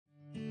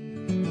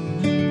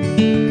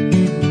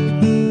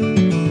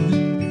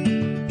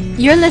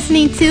You're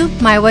listening to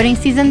My Wedding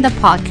Season, the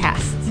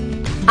podcast.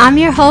 I'm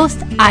your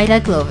host, Ida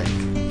Glovic.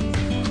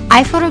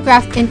 I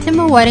photograph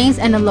intimate weddings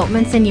and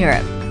elopements in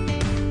Europe.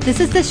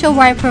 This is the show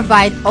where I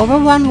provide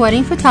overwhelmed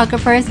wedding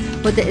photographers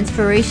with the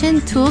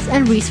inspiration, tools,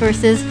 and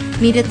resources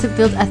needed to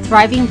build a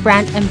thriving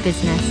brand and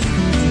business.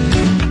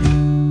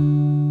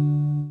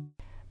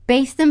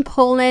 Based in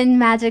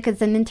Poland, Maciek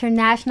is an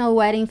international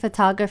wedding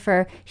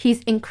photographer.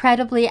 He's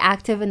incredibly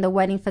active in the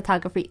wedding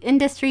photography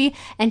industry,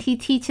 and he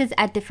teaches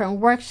at different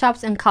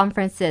workshops and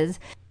conferences.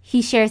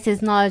 He shares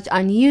his knowledge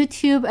on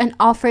YouTube and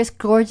offers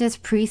gorgeous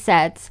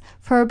presets.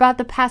 For about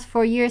the past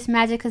 4 years,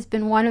 Maciek has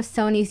been one of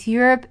Sony's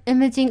Europe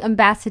imaging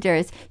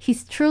ambassadors.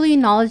 He's truly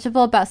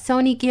knowledgeable about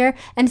Sony gear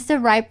and is the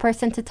right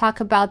person to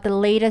talk about the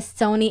latest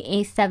Sony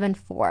a7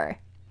 IV.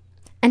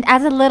 And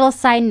as a little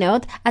side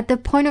note, at the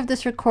point of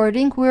this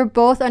recording, we were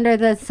both under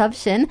the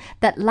assumption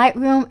that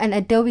Lightroom and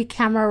Adobe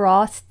Camera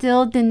Raw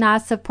still do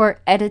not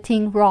support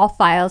editing RAW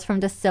files from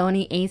the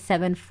Sony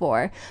a7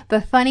 IV.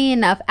 But funny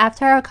enough,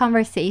 after our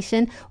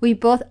conversation, we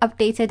both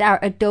updated our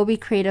Adobe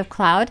Creative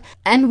Cloud,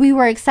 and we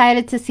were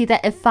excited to see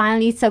that it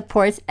finally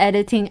supports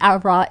editing our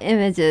RAW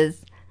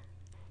images.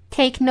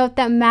 Take note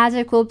that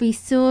Maciek will be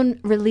soon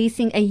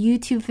releasing a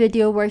YouTube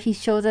video where he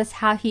shows us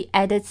how he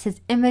edits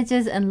his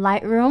images in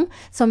Lightroom,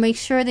 so make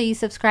sure that you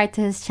subscribe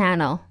to his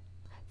channel.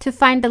 To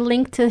find the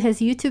link to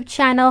his YouTube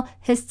channel,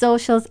 his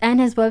socials,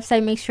 and his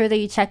website, make sure that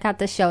you check out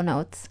the show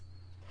notes.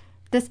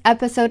 This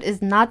episode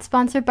is not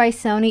sponsored by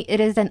Sony. It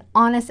is an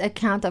honest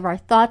account of our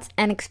thoughts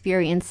and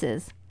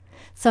experiences.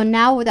 So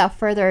now, without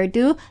further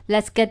ado,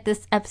 let's get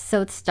this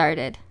episode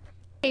started.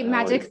 Hey,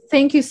 Maciek,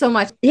 thank you so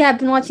much. Yeah, I've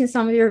been watching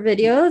some of your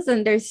videos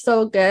and they're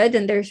so good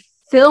and they're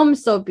filmed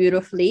so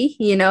beautifully,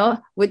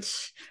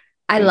 which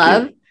I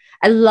love.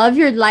 I love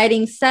your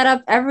lighting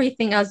setup,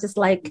 everything. I was just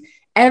like,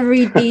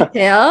 every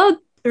detail,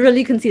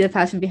 really can see the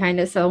passion behind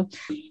it. So,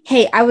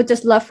 hey, I would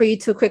just love for you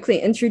to quickly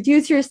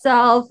introduce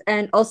yourself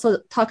and also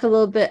talk a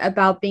little bit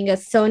about being a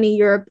Sony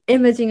Europe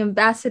imaging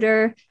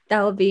ambassador.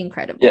 That would be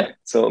incredible. Yeah,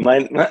 so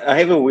I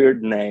have a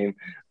weird name.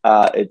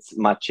 It's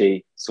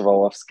Maciej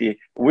Suwałowski.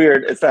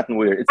 Weird. It's not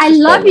weird. I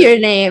love Polish. Your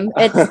name.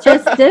 It's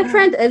just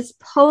different. It's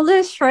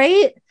Polish,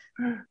 right?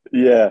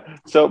 Yeah.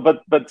 So,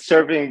 but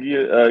serving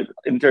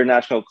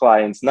international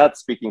clients, not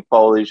speaking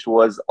Polish,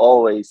 was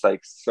always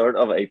like sort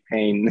of a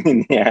pain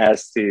in the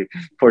ass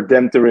for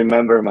them to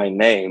remember my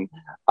name,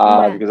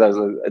 because I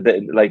was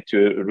like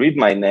to read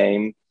my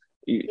name.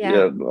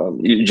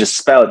 You just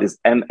spell it is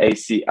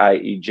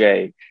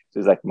Macieij. So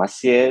it's like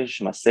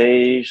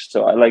Maciej.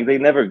 So they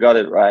never got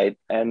it right.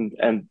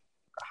 And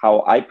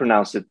how I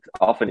pronounce it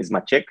often is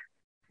Maciek,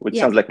 which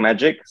sounds like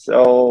magic.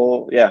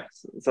 So yeah,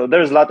 so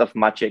there's a lot of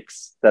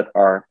Macieks that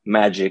are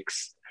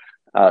magics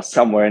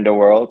somewhere in the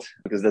world,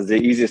 because that's the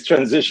easiest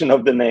transition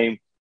of the name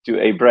to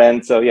a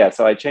brand. So yeah,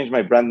 so I changed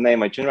my brand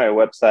name, I changed my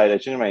website, I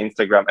changed my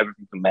Instagram,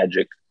 everything to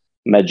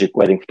Maciek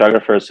Wedding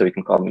Photographer. So you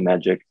can call me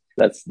Maciek.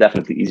 That's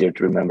definitely easier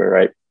to remember,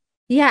 right?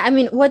 Yeah, I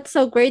mean, what's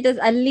so great is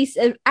at least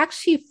it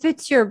actually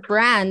fits your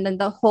brand and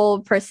the whole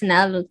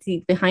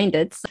personality behind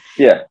it. So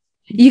yeah.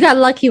 You got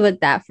lucky with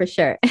that for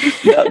sure.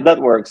 that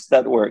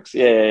works.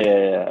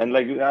 Yeah. And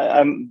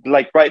I'm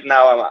like right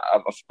now,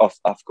 I'm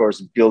of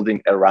course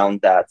building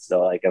around that.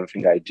 So like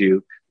everything I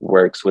do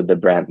works with the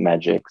brand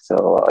Maciek.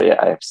 So yeah,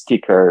 I have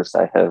stickers.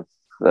 I have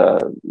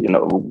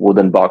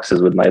wooden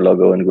boxes with my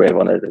logo engraved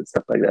on it and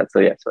stuff like that. So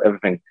yeah, so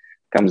everything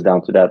comes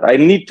down to that. I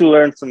need to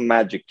learn some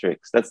magic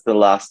tricks. That's the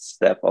last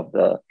step of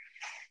the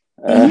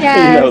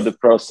the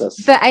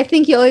process. But I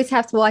think you always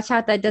have to watch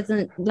out that it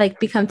doesn't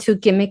become too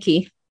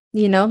gimmicky.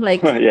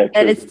 That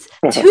it's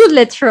too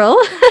literal.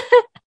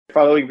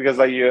 Following, because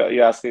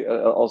you asked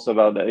also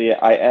about that. Yeah,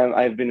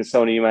 I've been a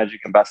Sony Imaging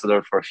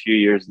ambassador for a few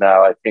years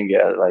now. I think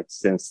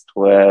since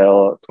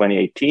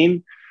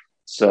 2018.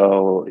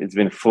 So it's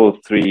been full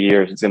 3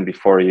 years. It's going to be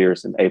 4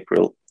 years in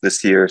April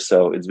this year.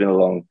 So it's been a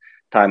long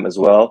time as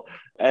well.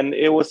 And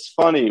it was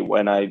funny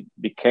when I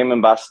became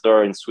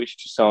ambassador and switched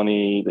to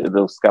Sony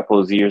those couple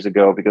of years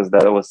ago, because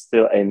that was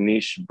still a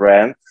niche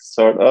brand,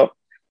 sort of.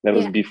 That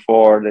was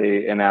before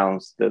they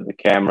announced the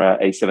camera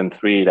a7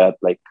 III that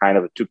kind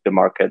of took the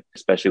market,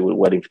 especially with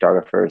wedding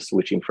photographers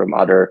switching from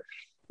other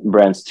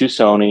brands to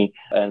Sony.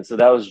 And so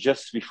that was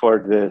just before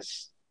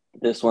this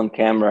one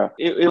camera.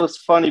 It was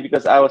funny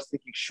because I was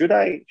thinking, should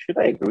I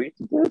agree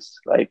to this?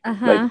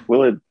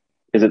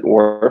 Is it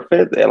worth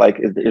it?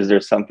 Is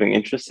there something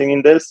interesting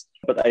in this?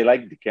 But I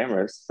like the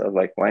cameras, so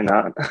why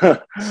not?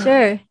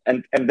 Sure.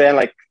 And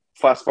then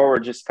fast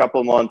forward just a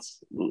couple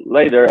months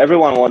later,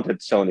 everyone wanted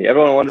Sony.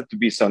 Everyone wanted to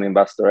be Sony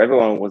ambassador.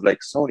 Everyone was like,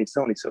 Sony's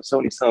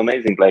so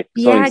amazing.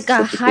 It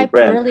got hyped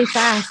really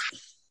fast.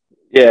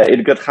 Yeah,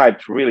 it got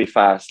hyped really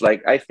fast.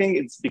 I think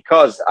it's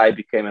because I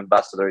became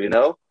ambassador,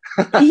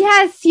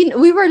 Yes,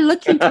 we were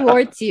looking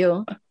towards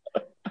you.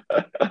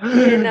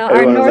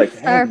 Our North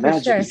Star for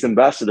Maciek sure. is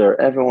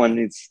ambassador. Everyone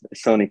needs a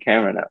Sony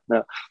camera now.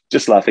 No,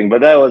 just laughing.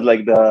 But that was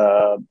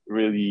the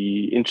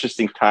really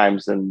interesting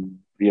times. And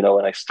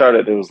when I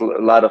started, there was a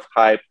lot of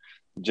hype.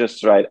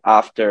 just right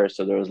after.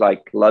 So there was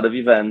like a lot of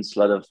events, a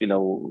lot of,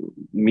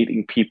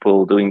 meeting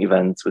people, doing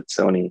events with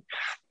Sony.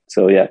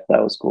 So yeah,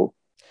 that was cool.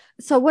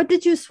 So what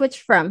did you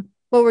switch from?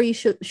 What were you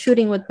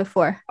shooting with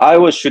before? I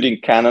was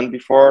shooting Canon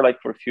before, like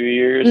for a few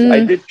years. I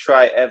Mm, did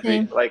try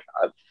every, same.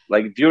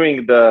 like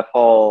during the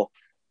whole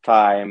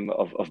time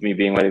of me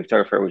being a wedding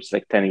photographer, which is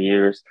like 10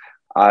 years.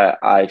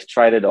 I've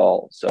tried it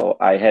all. So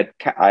I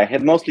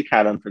had mostly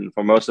Canon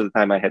for most of the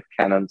time. I had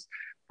Canons,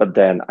 but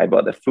then I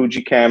bought a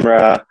Fuji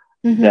camera.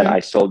 Then Mm-hmm. I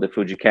sold the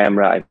Fuji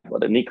camera. I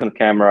bought a Nikon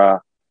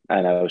camera,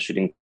 and I was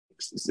shooting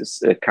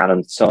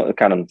Canon,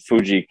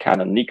 Fuji,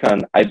 Canon,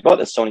 Nikon. I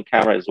bought a Sony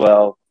camera as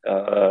well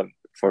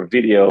for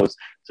videos.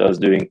 So I was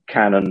doing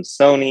Canon,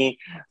 Sony.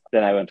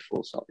 Then I went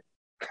full Sony,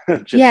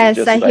 Yes,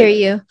 I just hear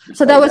you. So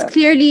just that like was that.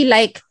 clearly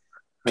like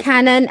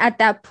Canon at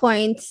that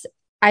point.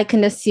 I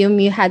can assume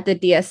you had the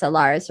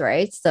DSLRs,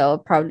 right? So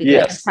probably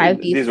like Yes,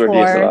 these were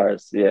 5D4.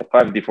 DSLRs. Yeah,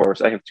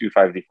 5D4s. I have two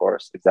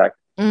 5D4s. Exactly.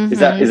 Is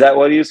Mm-hmm. that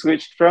what you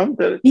switched from?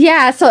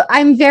 Yeah, so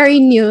I'm very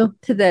new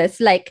to this.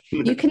 Like,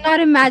 you cannot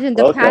imagine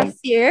the Welcome. past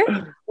year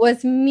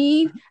was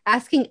me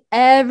asking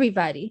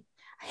everybody,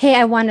 "Hey,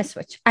 I want to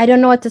switch. I don't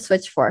know what to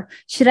switch for.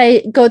 Should I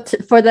go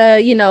for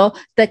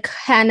the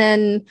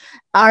Canon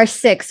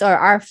R6 or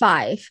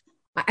R5?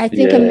 I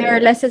think a Yeah.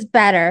 mirrorless is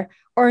better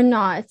or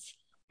not."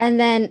 And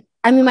then,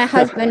 I mean, my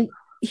husband,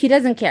 he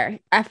doesn't care.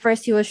 At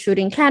first, he was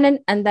shooting Canon,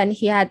 and then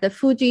he had the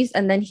Fujis,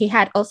 and then he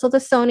had also the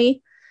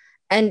Sony,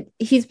 and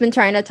he's been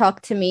trying to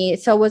talk to me.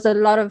 So it was a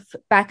lot of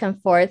back and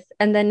forth.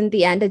 And then in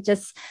the end, it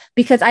just,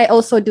 because I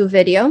also do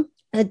video,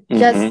 it Mm-hmm.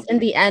 just in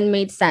the end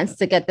made sense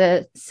to get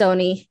the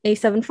Sony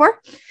A7 IV.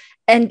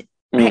 And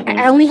I Mm-hmm.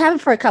 only have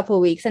it for a couple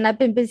of weeks and I've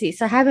been busy.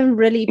 So I haven't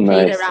really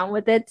played Nice. around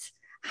with it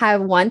how I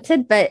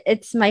wanted, but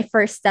it's my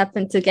first step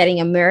into getting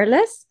a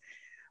mirrorless,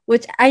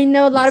 which I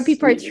know a lot of It's,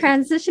 people are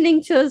transitioning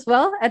to as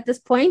well at this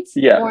point,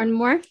 yeah. more and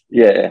more.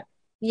 Yeah.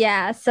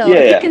 Yeah. So Yeah.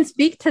 if you Yeah. can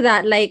speak to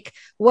that, like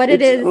what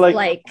it It's is like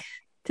like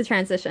to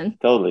transition.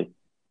 totally.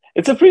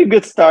 It's a pretty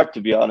good start,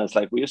 to be honest.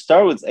 Like we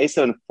start with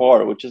A7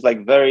 IV, which is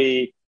like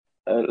very,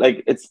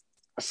 like it's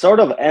sort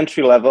of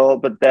entry level,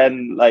 but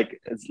then like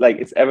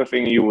it's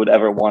everything you would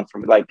ever want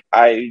from it. Like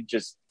I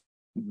just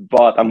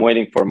bought. I'm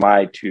waiting for my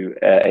two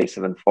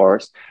A7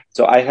 IVs.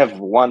 So I have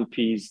one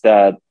piece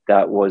that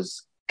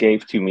was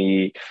gave to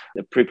me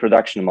the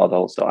pre-production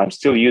model. So I'm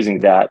still using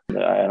that,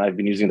 and I've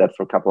been using that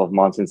for a couple of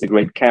months. It's a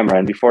great camera.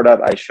 And before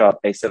that, I shot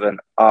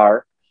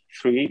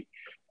A7R3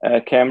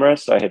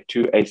 cameras. So I had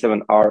two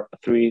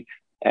A7R3,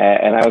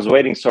 and I was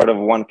waiting sort of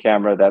one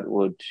camera that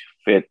would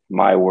fit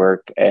my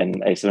work,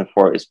 and A7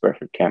 IV is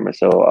perfect camera.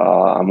 So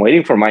I'm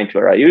waiting for mine to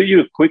arrive.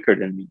 You're quicker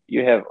than me.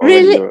 You have already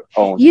Really? your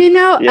own. You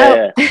know,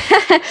 Yeah,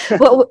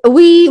 well,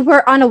 we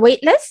were on a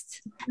wait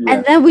list yeah,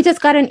 and then we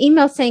just got an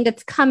email saying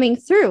it's coming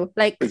through,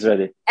 like it's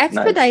ready. Nice.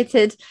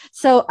 expedited.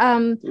 So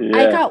I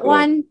Yeah, got cool.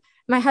 one,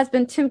 my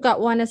husband Tim got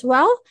one as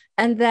well.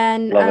 And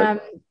then Love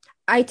it.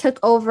 I took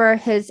over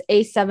his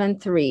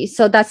A7 III.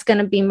 So that's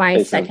gonna be my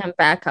Awesome. second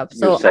backup.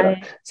 Your So setup.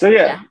 So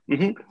yeah.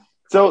 yeah.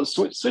 So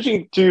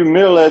switching to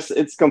mirrorless,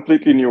 it's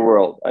completely new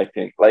world. I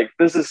think like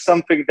this is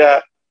something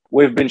that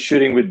we've been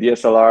shooting with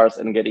DSLRs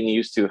and getting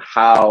used to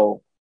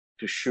how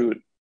to shoot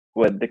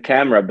with the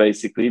camera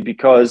basically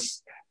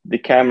because the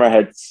camera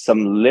had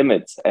some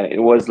limits and it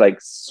was like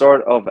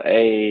sort of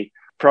a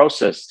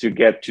process to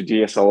get to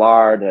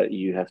DSLR that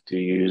you have to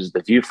use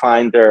the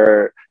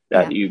viewfinder,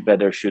 that Yeah. you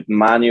better shoot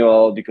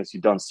manual because you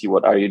don't see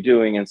what are you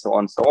doing and so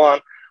on and so on.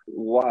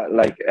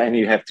 Like and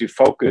you have to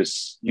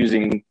focus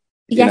using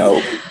Yes.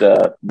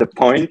 the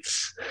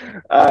points,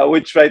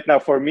 which right now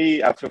for me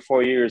after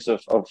 4 years of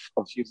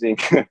using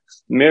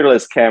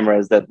mirrorless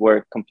cameras that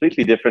were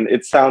completely different,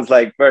 it sounds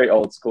like very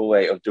old school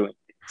way of doing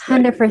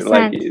things.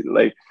 like 100%.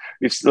 like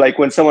it's like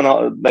when someone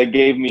like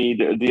gave me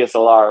the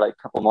DSLR like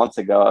a couple months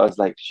ago, I was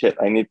like shit,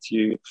 I need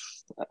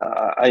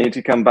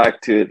to come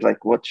back to it.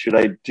 Like what should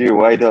I do?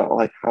 Why don't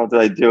like how do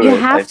I do You it?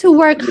 have to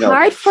work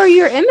hard for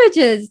your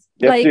images.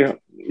 You have Like, to,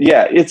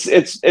 yeah,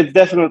 it's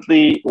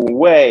definitely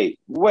way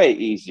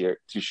easier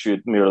to shoot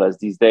mirrorless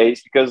these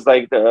days because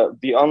like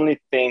the only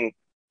thing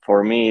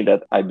for me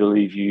that I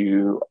believe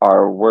you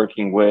are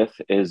working with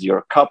is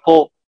your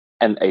couple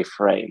and a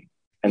frame,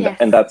 and yes,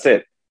 that's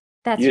it.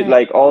 that's You right.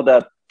 like all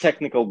that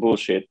technical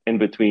bullshit in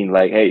between,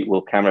 like, hey,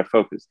 will camera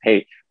focus?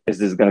 Hey, is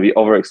this going to be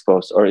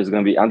overexposed or is it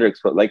going to be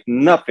underexposed? Like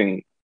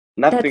nothing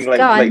That's like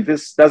gone.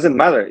 this doesn't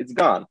matter. It's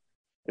gone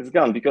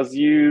because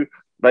you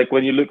like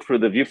when you look through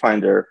the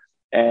viewfinder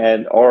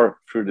and or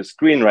through the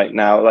screen right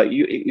now, like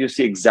you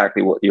see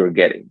exactly what you're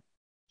getting.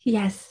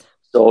 Yes.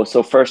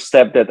 So first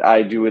step that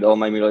I do with all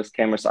my mirrorless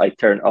cameras, I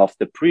turn off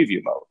the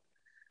preview mode.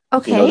 The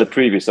Okay.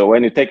 preview. So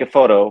when you take a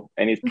photo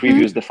and it Mhm.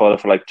 previews the photo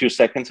for like 2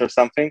 seconds or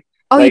something,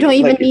 Oh, you don't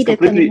even like it's need it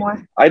completely. anymore.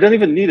 I don't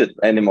even need it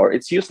anymore.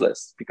 It's useless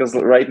because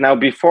right now,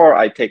 before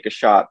I take a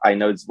shot, I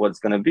know it's what's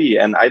going to be,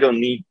 and I don't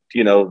need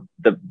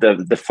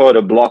the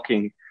photo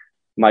blocking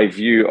my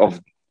view of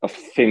of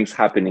things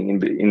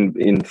happening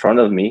in front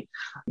of me.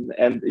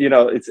 And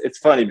it's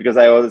funny because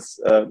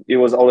it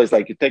was always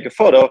like you take a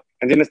photo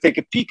and then you take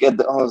a peek at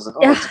the, oh, it's, oh,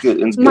 Yeah, it's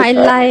good, my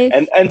life.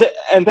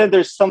 and then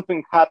there's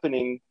something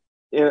happening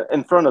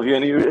in front of you,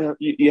 and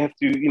you have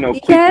to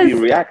quickly Yes.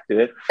 react to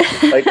it.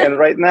 Like, and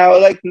right now,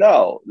 like,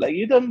 no, like,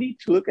 you don't need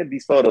to look at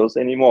these photos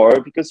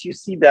anymore, because you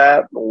see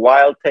that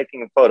while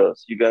taking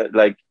photos, you got,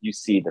 like, you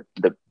see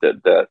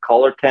the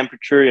color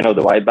temperature,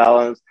 the white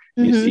balance.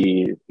 You Mm-hmm.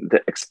 see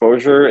the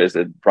exposure. Is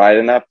it bright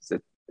enough? Is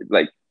it,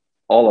 like,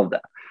 all of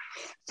that?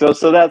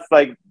 So that's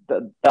like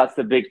that's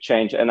the big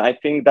change, and I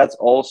think that's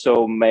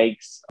also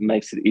makes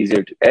it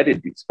easier to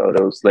edit these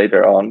photos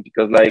later on,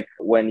 because, like,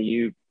 when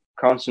you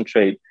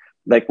concentrate,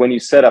 like, when you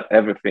set up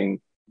everything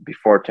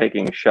before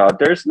taking a shot,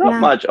 there's not Yeah.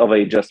 much of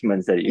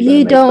adjustments that you're You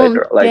gonna make don't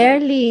later. Like,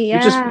 barely,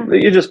 yeah.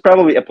 you just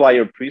probably apply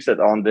your preset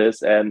on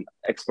this, and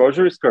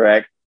exposure is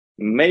correct.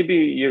 Maybe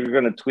you're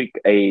gonna tweak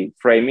a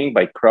framing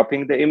by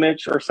cropping the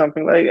image or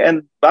something, like, and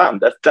bam,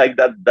 that's like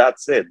that.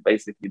 That's it.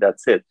 Basically,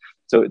 that's it.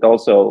 So it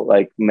also,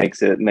 like, makes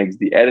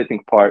the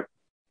editing part,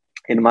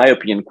 in my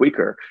opinion,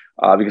 quicker,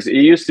 because it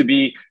used to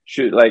be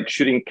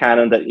shooting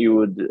Canon that you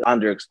would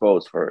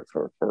underexpose for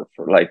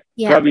like,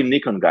 Yeah. probably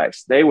Nikon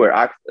guys. They were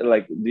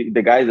like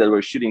the guys that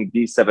were shooting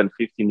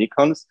D750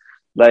 Nikons.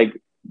 Like,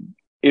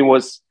 it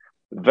was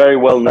very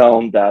well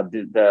known that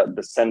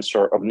the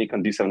sensor of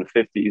Nikon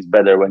D750 is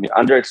better when you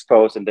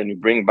underexpose, and then you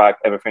bring back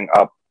everything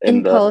up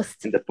In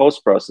post. in the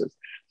post process.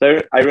 So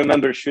I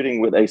remember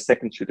shooting with a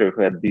second shooter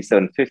who had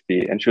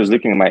D750, and she was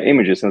looking at my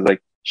images and was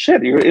like,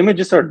 "Shit, your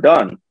images are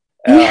done."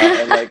 And,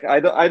 Yeah. like, I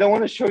don't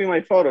want to show you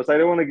my photos. I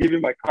don't want to give you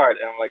my card.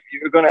 And I'm like,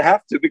 "You're gonna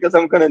have to, because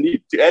I'm gonna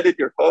need to edit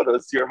your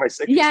photos. You're my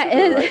second Yeah,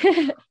 shooter,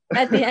 right?"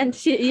 at the end,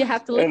 you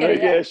have to look And at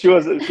it. yeah,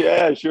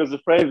 she was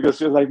afraid, because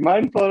she was like,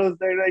 "Mine photos,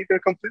 they're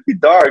completely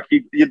dark.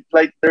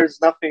 Like, there's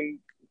nothing,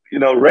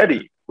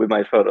 ready with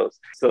my photos."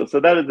 So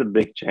that is a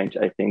big change,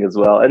 I think, as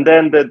well. And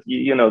then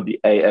the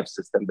AF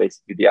system,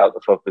 basically the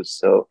autofocus.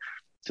 So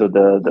the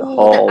Oh, the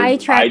whole eye eye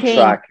tracking.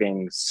 tracking,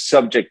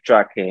 subject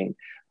tracking,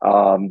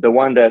 the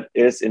one that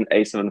is in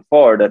A7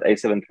 IV that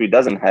A7 III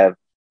doesn't have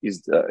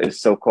is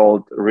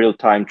so-called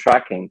real-time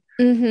tracking.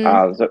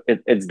 Mm-hmm. So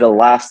it's the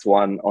last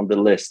one on the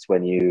list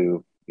when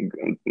you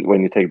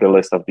take the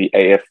list of the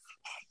AF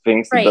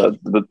things, Right.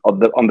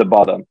 on the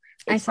bottom.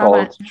 I It's saw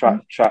that.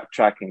 called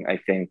tracking, I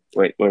think.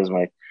 Wait, where's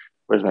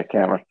my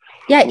camera?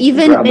 Yeah, Let me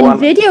even grab in one.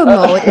 video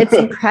mode, it's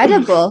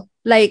incredible.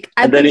 Like,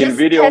 I've And then been in just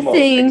video mode,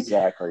 testing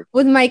exactly.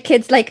 with my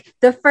kids. Like,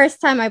 the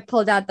first time I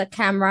pulled out the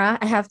camera,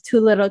 I have two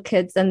little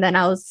kids, and then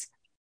I was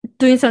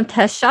doing some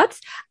test shots.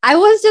 I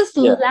was just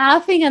Yeah,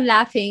 laughing and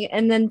laughing.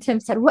 And then Tim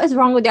said, "What is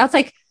wrong with you?" I was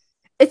like,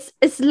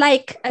 it's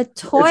like a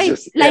it's toy,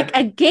 just, like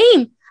a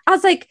game. I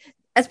was like,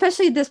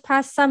 especially this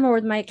past summer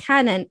with my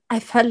Canon, I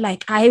felt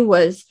like I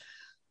was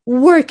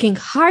working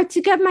hard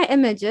to get my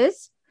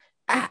images.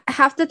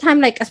 Half the time,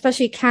 like,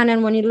 especially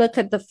Canon, when you look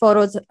at the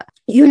photos,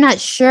 you're not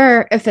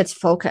sure if it's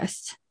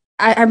focused.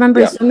 I remember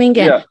yeah, zooming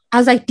in. yeah, I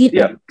was like,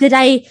 yeah, did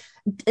I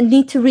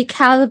need to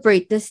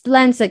recalibrate this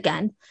lens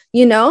again?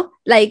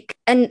 Like,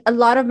 and a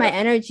lot of my yeah.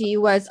 energy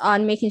was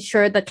on making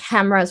sure the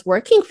camera is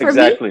working for me.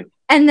 Exactly,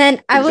 And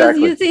then I was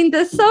exactly. using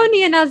the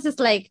Sony, and I was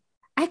just like,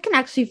 I can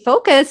actually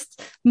focus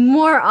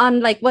more on,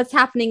 like, what's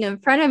happening in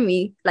front of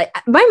me. Like,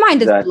 my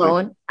mind is Exactly.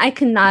 blown. I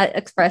cannot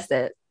express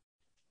it.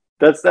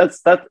 That's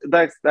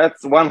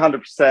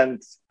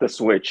 100% the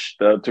switch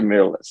to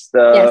mirrorless.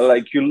 Yes.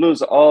 Like, you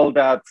lose all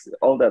that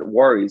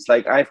worries.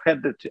 Like, I've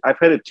had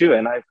it too,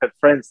 and I've had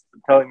friends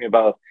telling me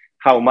about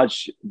how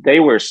much they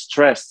were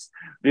stressed,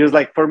 because,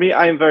 like, for me,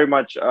 I'm very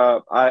much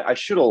I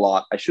shoot a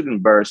lot. I shoot in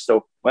bursts.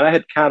 So when I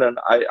had Canon,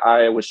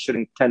 I was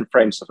shooting 10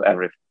 frames of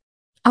everything,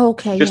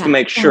 Okay. just to Yeah.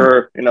 make Yeah.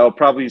 sure,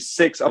 probably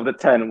 6 of the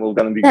 10 were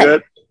gonna be That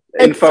good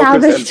in it's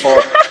focus, and salvaged.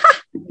 4,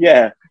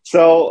 yeah.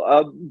 So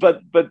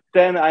but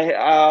then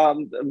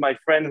my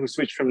friend who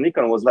switched from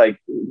Nikon was like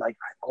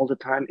all the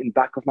time in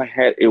back of my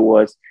head, it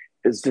was,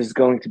 is this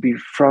going to be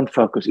front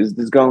focus, is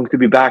this going to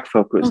be back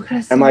focus,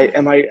 Focus. am i Yeah.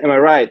 am i am i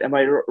right, am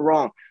I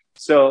wrong?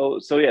 So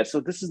yeah, so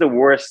this is the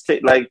worst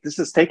like, this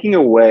is taking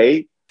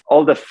away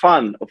all the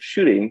fun of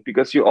shooting,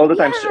 because you all the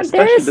time, Yeah. There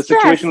especially is the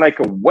situation stress. like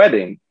a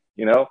wedding,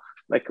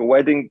 like a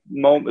wedding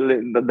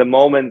moment, the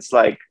moments,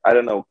 like, I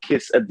don't know,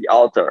 kiss at the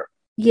altar,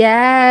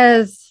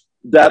 Yes.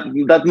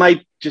 that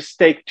might just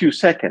take 2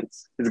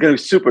 seconds. It's gonna be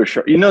super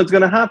short. It's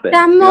gonna happen.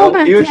 That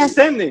moment. You're Yes.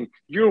 standing,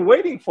 you're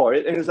waiting for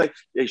it, and it's like,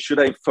 hey, should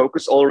I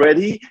focus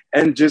already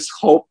and just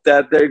hope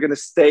that they're gonna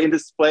stay in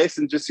this place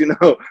and just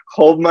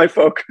hold my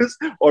focus,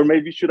 or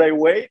maybe should I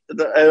wait?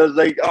 And I was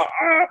like,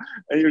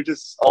 and you're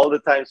just all the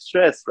time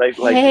stressed. Like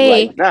right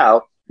Hey. now,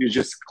 you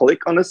just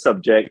click on the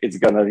subject. It's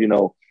gonna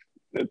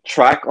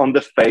track on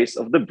the face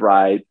of the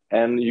bride,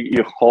 and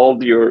you hold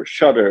your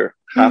shutter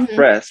half Mm-hmm.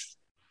 pressed,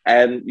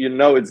 and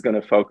it's going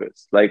to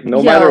focus. Like,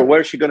 no matter Yo,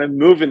 where she's going to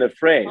move in the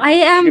frame, I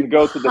she am can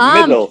go to the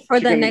pumped middle, for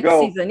she the can next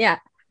go, season. Yeah.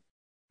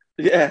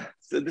 yeah.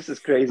 So this is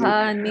crazy.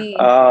 Funny.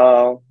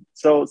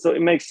 So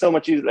it makes so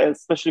much easier,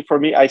 especially for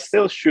me. I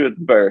still shoot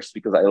bursts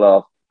because I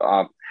love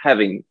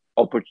having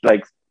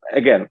like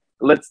again,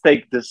 let's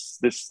take this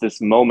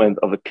moment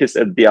of a kiss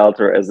at the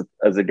altar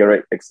as a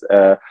great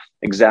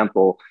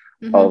example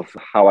of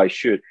how I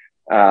shoot.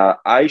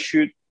 I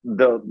shoot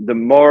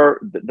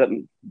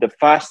the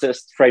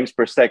fastest frames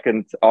per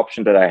second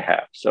option that I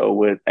have. So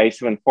with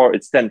A7 IV,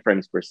 it's 10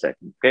 frames per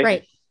second. Okay.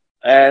 Right.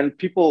 And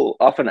people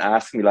often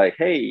ask me like,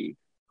 hey,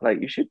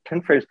 like you shoot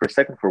 10 frames per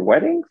second for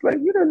weddings? Like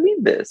you don't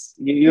need this.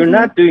 You're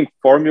not doing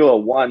Formula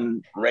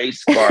One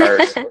race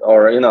cars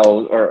or,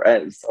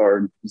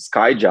 or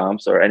sky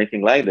jumps or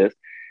anything like this.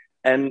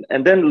 And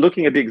then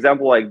looking at the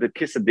example, like the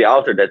kiss at the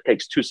altar that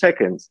takes 2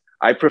 seconds,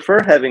 I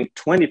prefer having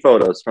 20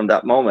 photos from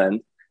that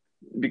moment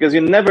because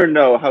you never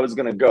know how it's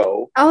going to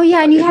go. Oh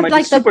yeah. And you have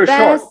like the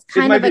best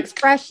kind of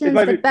expressions,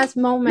 the best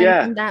moment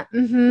in that.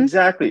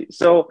 Exactly.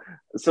 So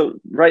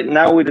right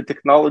now with the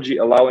technology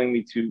allowing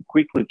me to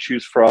quickly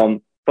choose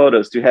from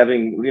photos to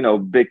having,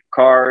 big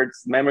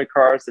cards, memory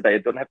cards that I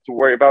don't have to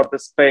worry about the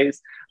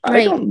space.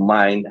 Right. I don't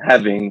mind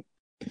having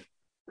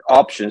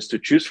options to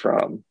choose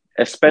from,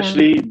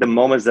 especially the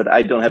moments that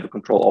I don't have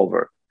control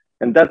over.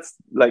 And that's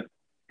like,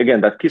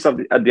 again, that kiss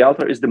at the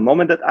altar is the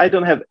moment that I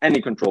don't have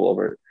any control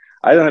over.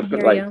 I don't have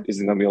is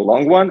it going to be a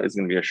long one? Is it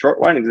going to be a short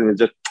one? Is it going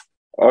to just,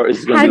 or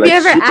is it going to be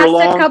like super long? Have you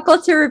ever asked a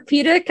couple to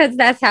repeat it? Because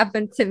that's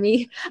happened to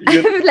me.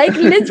 Like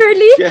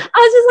literally, I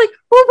was just like,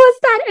 "What was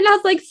that?" And I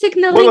was like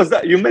signaling. What was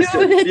that? You missed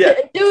it. Yeah.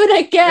 Do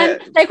it again,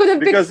 like with a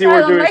big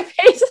smile on my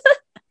face.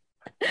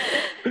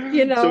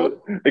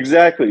 So,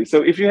 exactly.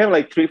 So if you have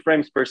like 3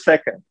 frames per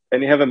second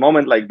and you have a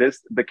moment like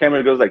this, the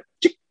camera goes like,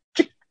 chick,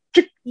 chick,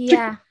 chick,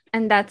 yeah,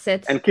 and that's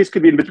it. And kiss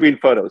could be in between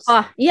photos.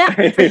 Oh, yeah,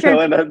 for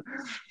sure.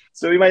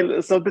 So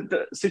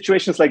the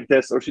situations like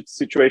this, or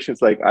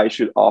situations like I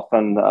shoot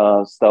often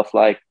stuff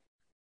like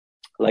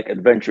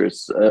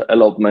adventures,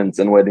 elopements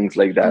and weddings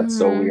like that.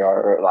 So we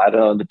are, I don't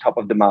know, on the top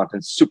of the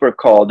mountain, super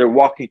cold. They're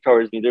walking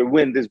towards me. The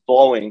wind is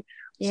blowing.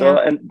 Yeah. So,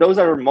 and those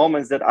are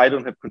moments that I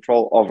don't have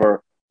control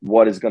over.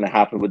 What is going to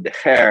happen with the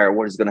hair?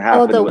 What is going to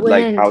happen with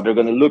like how they're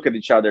going to look at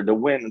each other, the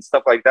wind and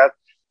stuff like that.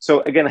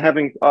 So again,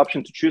 having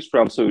option to choose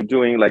from. So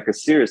doing like a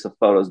series of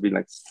photos, being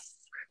like,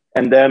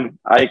 and then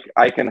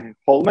I can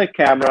hold my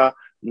camera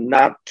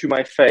not to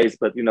my face,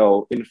 but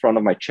in front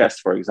of my chest,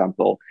 for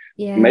example,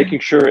 making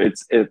sure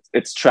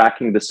it's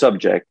tracking the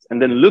subject,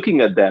 and then looking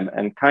at them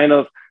and kind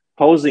of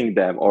posing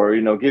them, or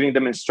giving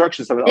them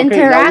instructions. Okay,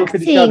 now look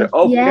at each other.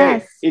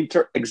 Okay,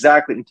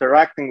 exactly,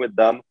 interacting with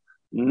them,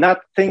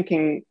 not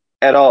thinking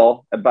at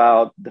all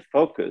about the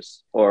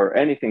focus or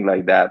anything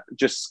like that.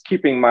 Just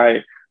keeping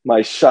my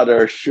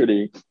shutter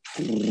shooting.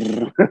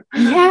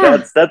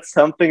 That's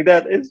something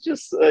that is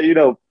just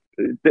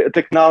the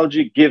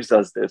technology gives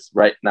us this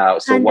right now,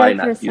 so 100%. Why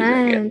not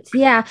using it?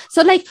 Yeah.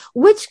 So like,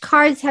 which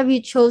cards have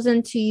you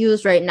chosen to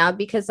use right now?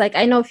 Because like,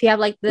 I know if you have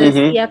like the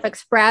CF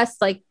Express,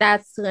 like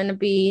that's going to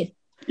be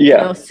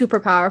super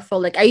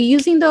powerful. Like, are you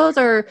using those,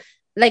 or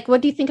like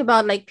what do you think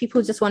about like people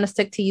who just want to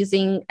stick to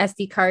using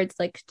SD cards,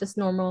 like just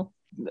normal?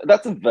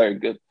 That's a very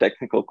good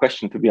technical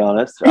question, to be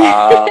honest,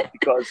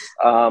 because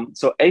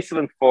so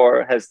A7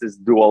 IV has this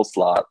dual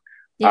slot,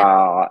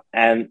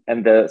 and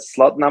the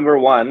slot number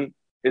 1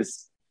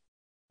 is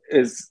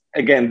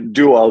again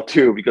dual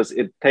too, because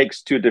it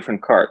takes 2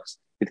 different cards.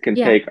 It can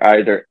take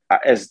either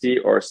SD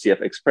or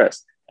CF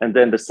Express, and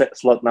then the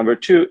slot number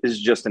 2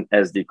 is just an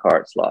SD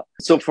card slot.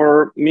 So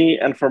for me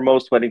and for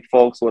most wedding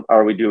folks, what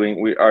are we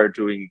doing? We are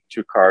doing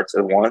 2 cards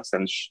at once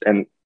and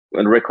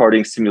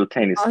recording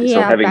simultaneously,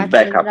 so having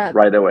backup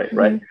right away,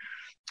 right?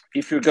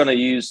 If you're going to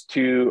use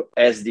 2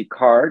 SD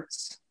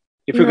cards,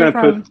 if you're going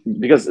to put,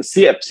 because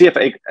CF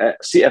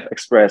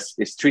Express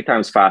is 3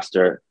 times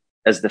faster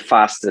as the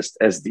fastest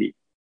SD,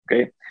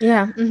 okay?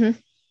 Yeah.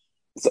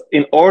 So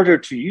in order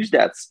to use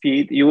that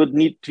speed, you would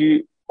need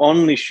to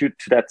only shoot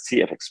to that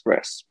CF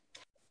Express.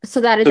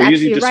 So that is actually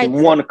using just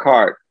one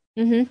card.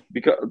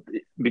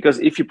 Because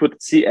if you put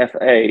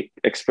CFA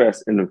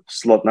Express in the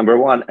slot number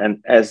 1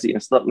 and SD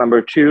in slot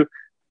number 2,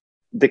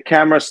 the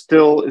camera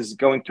still is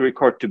going to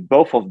record to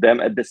both of them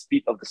at the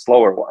speed of the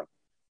slower one.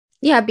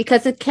 Yeah,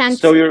 because it can't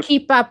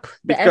keep up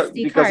the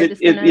SD card.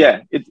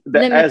 The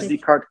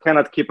SD card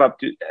cannot keep up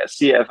to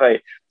CFA.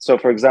 So,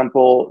 for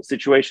example,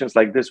 situations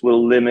like this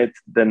will limit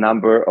the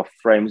number of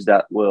frames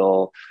that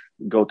will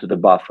go to the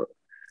buffer.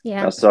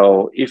 Yeah.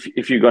 So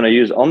if you're going to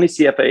use only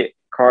CFA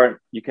card,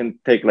 you can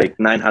take like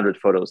 900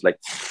 photos like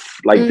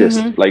this,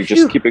 like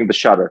just keeping the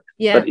shutter.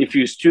 Yeah. But if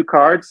you use 2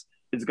 cards,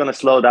 it's going to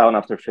slow down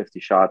after 50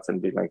 shots,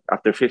 and be like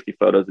after 50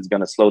 photos, it's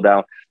going to slow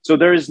down. So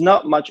there is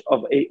not much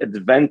of a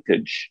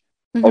advantage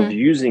of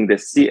using the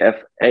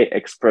CFA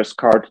Express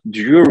card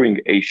during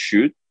a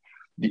shoot.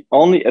 The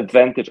only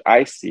advantage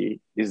I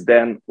see is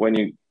then when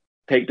you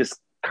take this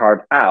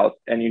card out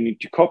and you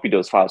need to copy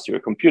those files to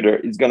your computer,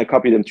 it's going to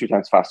copy them 2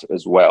 times faster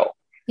as well.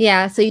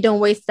 Yeah, so you don't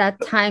waste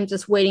that time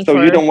just waiting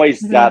so you don't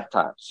waste that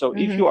time. So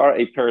if you are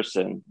a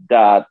person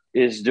that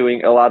is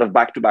doing a lot of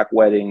back-to-back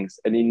weddings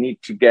and you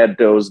need to get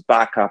those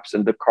backups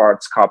and the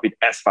cards copied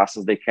as fast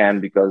as they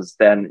can, because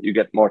then you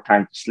get more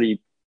time to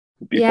sleep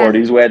before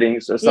these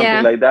weddings or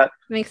something like that.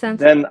 Makes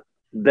sense. Then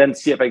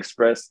CF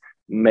Express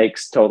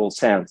makes total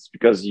sense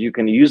because you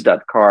can use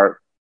that card,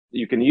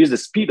 you can use the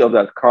speed of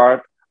that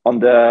card on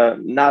the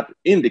not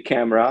in the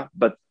camera,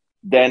 but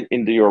then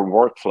into your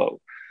workflow.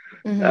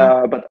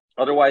 But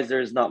otherwise,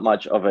 there's not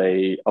much of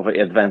a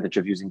advantage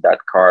of using that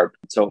card.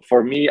 So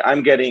for me,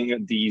 I'm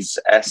getting these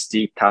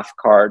SD TUF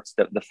cards,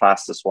 the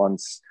fastest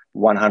ones,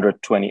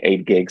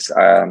 128 gigs.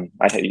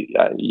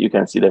 You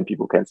can see them,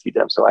 people can see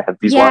them. So I have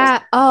these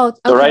ones. Oh, okay.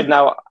 So right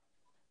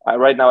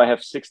now I have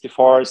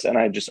 64s, and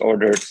I just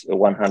ordered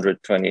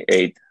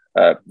 128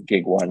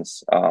 gig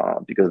ones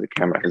because the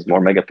camera has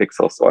more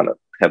megapixels, so I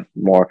have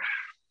more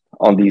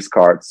on these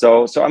cards.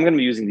 So I'm going to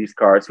be using these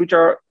cards, which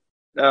are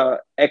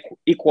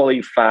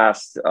equally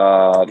fast.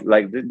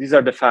 These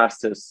are the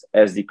fastest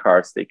SD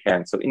cards they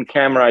can. So in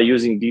camera,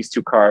 using these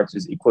two cards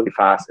is equally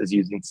fast as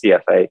using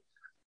CFA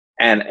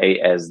and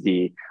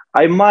ASD.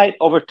 I might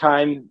over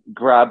time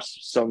grab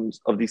some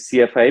of these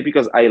CFA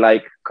because I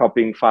like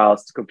copying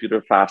files to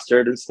computer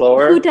faster than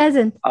slower. Who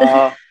doesn't?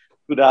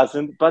 Who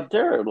doesn't? But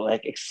they're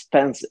like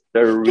expensive.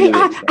 They're really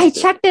expensive. I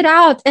checked it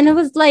out and it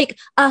was like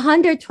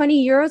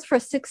 120 euros for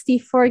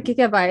 64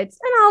 gigabytes.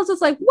 And I was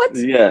just like, what?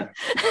 Yeah.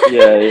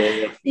 Yeah.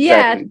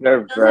 Exactly.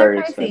 They're very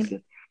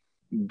expensive.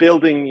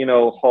 Building,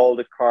 all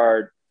the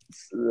cards,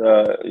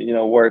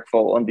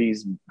 workflow on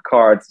these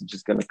cards is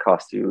just going to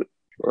cost you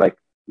like,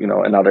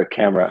 another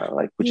camera,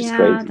 which is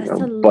crazy.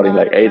 Buying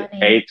like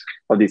eight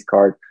of these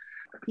cards.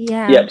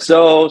 Yeah.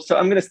 So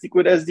I'm gonna stick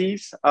with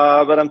SDs,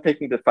 but I'm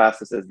taking the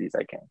fastest SDs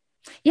I can.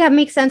 Yeah, it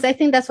makes sense. I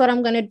think that's what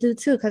I'm gonna do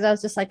too, because I was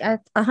just like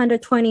at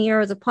 120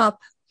 euros a pop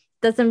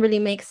doesn't really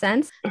make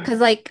sense. Because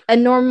like a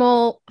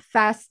normal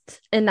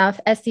fast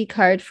enough SD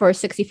card for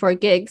 64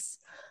 gigs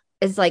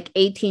is like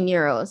 18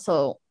 euros.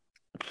 So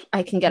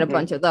I can get a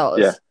bunch of those.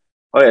 Yeah.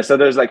 Oh yeah. So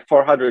there's like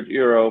 400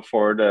 euro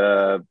for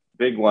the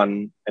big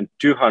one and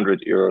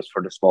 200 euros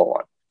for the small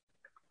one.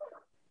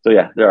 So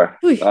yeah, there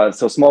are.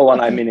 So small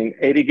one, I'm meaning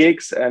 80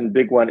 gigs, and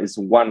big one is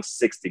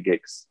 160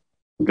 gigs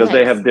because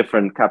they have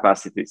different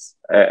capacities,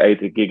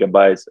 80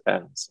 gigabytes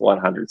and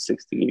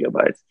 160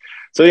 gigabytes.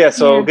 So yeah,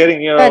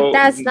 getting, but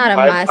that's not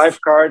five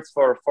cards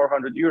for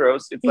 400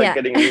 euros, it's like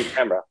getting a new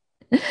camera.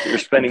 You're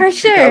spending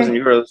 2,000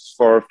 euros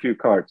for a few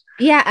cards.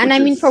 Yeah, and I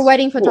mean, for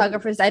wedding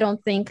photographers, I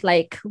don't think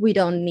we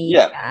don't need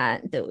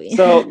that, do we?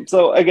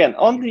 So again,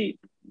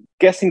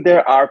 guessing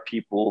there are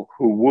people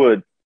who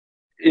would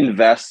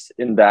invest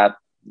in that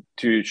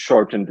to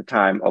shorten the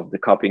time of the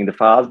copying the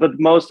files, but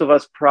most of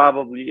us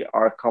probably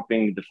are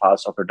copying the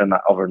files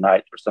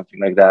overnight or something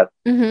like that.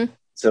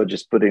 So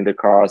just putting the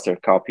cards, they're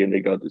copying, they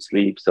go to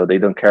sleep, so they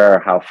don't care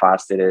how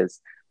fast it is.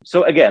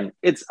 So again,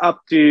 it's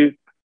up to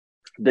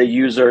the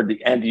user,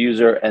 the end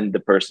user, and the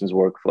person's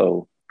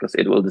workflow, because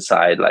it will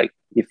decide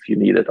if you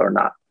need it or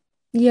not.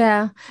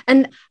 Yeah.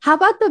 And how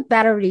about the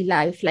battery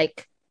life?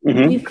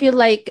 Do you feel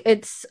like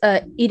it's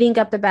eating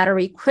up the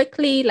battery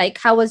quickly?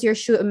 How was your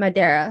shoot in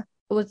Madeira?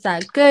 Was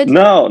that good?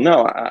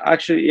 No,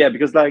 actually, yeah,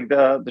 because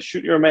the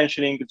shoot you're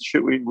mentioning, the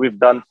shoot we've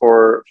done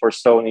for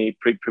Sony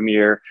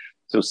pre-premiere.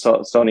 So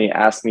Sony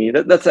asked me,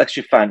 that's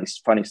actually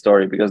funny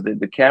story, because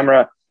the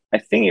camera, I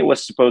think it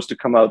was supposed to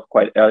come out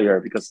quite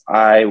earlier, because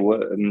I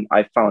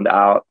found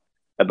out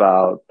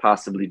about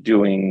possibly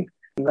doing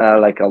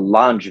a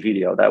launch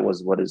video. That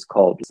was what it's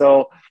called.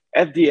 So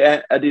at the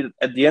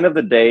end of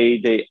the day,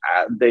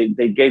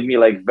 they gave me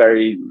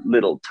very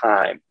little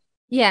time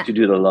to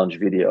do the launch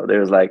video.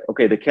 There was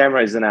okay, the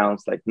camera is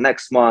announced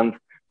next month.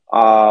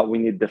 We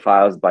need the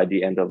files by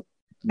the end of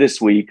this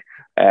week,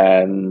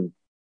 and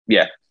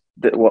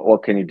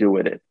what can you do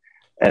with it?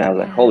 And I was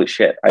like, holy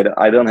shit,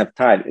 I don't have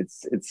time.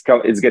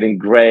 It's getting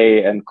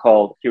gray and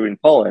cold here in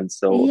Poland.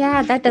 So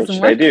that doesn't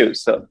work. What should I do?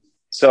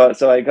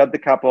 So I got the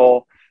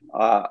couple.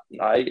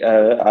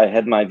 I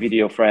had my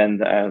video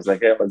friend, and I was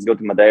like, hey, let's go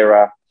to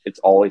Madeira. It's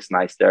always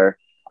nice there.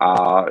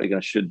 We're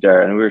gonna shoot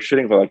there, and we were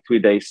shooting for 3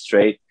 days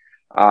straight,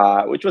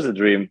 which was a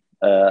dream.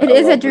 It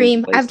is a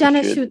dream. I've done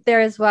a shoot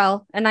there as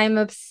well, and I'm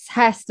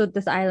obsessed with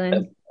this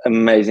island.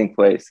 Amazing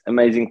place.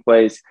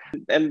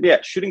 And yeah,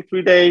 shooting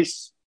 3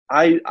 days.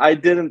 I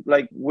didn't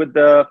with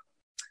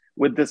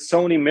the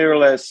Sony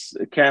mirrorless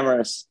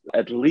cameras,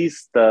 at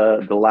least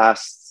the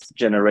last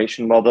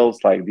generation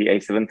models like the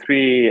A7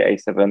 III,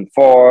 A7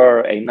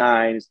 IV,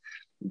 A9s,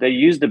 they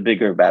use the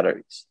bigger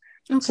batteries.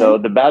 Okay. So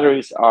the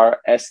batteries are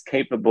as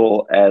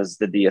capable as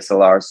the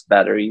DSLR's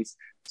batteries.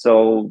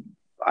 So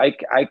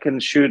I can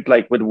shoot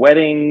with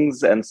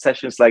weddings and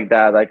sessions like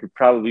that. I could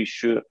probably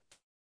shoot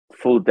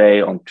full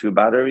day on 2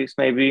 batteries,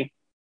 maybe.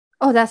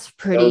 Oh, that's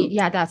pretty.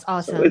 So, that's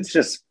awesome. So it's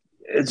just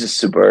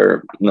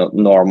super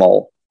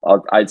normal.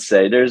 I'd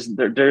say there's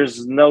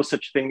no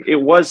such thing.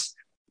 It was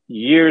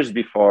years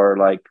before,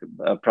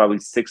 probably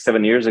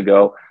 6-7 years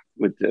ago,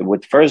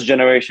 with first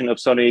generation of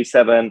Sony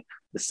A7,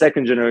 the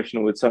second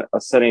generation with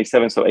Sony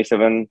A7, so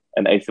A7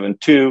 and A7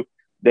 II,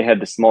 they had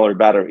the smaller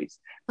batteries.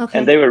 Okay.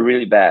 And they were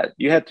really bad.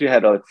 You had to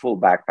have a full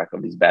backpack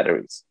of these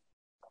batteries.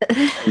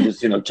 and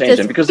just change them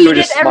Just because they were feed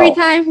it just every small.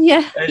 time.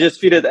 Yeah. And just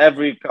feed it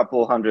every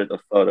couple hundred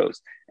of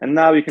photos. And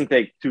now you can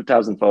take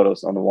 2,000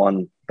 photos on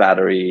one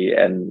battery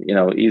and,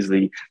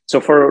 easily. So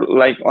for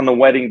like on a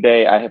wedding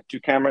day, I have two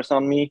cameras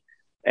on me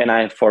and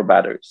I have four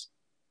batteries.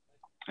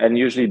 And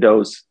usually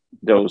those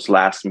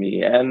last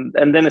me. And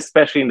then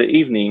especially in the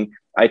evening,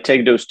 I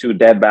take those two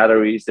dead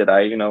batteries that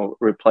I,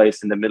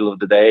 replace in the middle of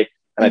the day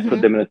and I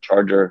put them in a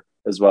charger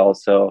as well.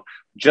 So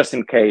just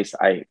in case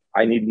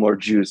I need more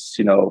juice,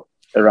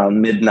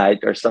 around midnight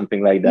or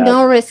something like that.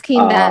 No risking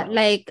that.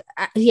 Like,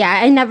 yeah,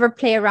 I never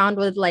play around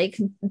with like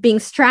being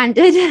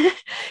stranded,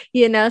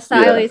 so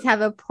I always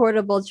have a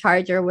portable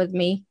charger with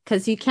me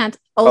because you can't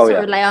also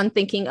rely on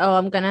thinking, oh,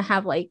 I'm going to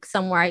have like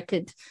somewhere I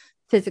could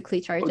physically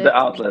charge it. The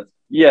outlet.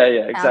 Yeah,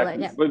 exactly. Outlet,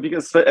 yeah. But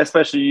because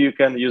especially you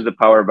can use the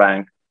power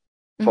bank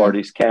for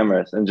these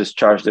cameras and just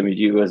charge them with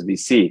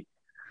USB-C.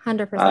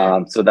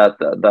 100%. So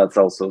that's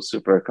also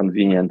super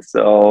convenient.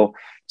 So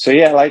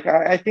yeah, like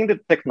I think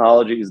that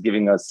technology is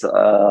giving us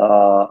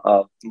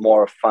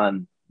more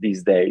fun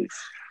these days.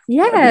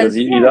 Yes, because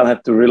you don't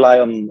have to rely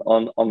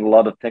on a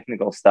lot of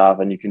technical stuff,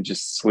 and you can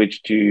just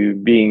switch to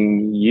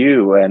being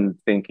you and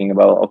thinking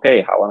about,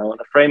 okay, how I want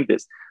to frame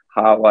this,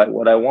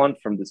 what I want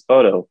from this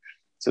photo.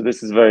 So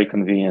this is very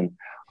convenient.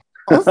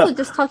 Also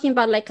just talking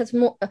about like, because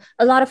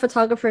a lot of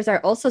photographers are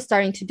also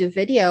starting to do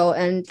video,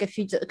 and if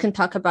you can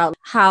talk about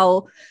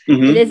how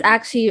it is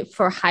actually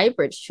for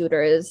hybrid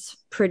shooters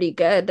pretty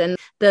good, and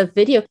the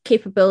video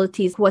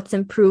capabilities, what's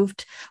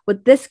improved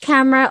with this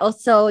camera,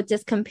 also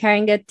just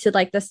comparing it to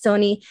like the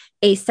Sony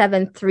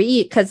A7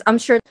 III, because I'm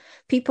sure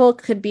people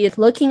could be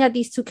looking at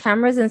these two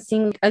cameras and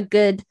seeing a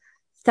good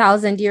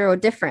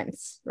 €1,000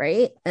 difference,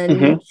 right?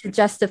 And to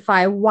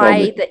justify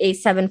why the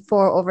A7 IV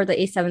over the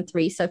A7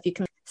 III. So if you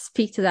can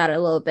speak to that a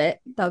little bit,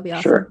 that would be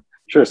awesome.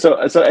 Sure. So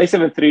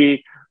A7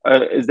 III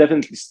is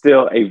definitely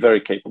still a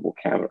very capable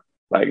camera.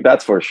 Like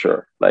that's for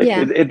sure. Like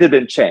it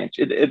didn't change.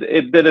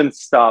 It didn't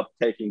stop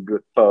taking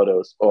good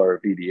photos or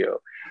video.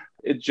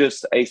 It's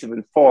just A7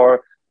 IV.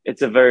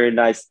 It's a very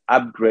nice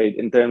upgrade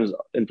in terms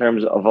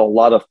of a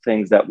lot of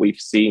things that we've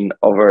seen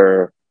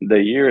over the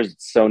years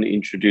Sony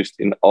introduced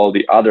in all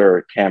the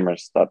other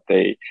cameras that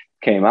they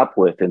came up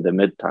with in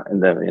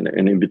the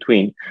in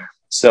between.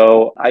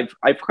 So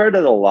I've heard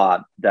it a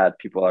lot that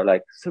people are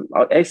like,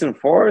 A7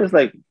 IV is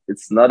like,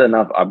 it's not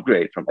enough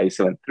upgrade from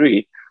A7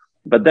 III.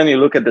 But then you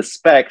look at the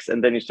specs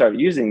and then you start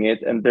using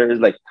it and there's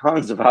like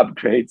tons of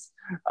upgrades,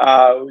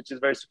 which is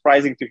very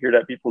surprising to hear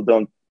that people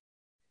don't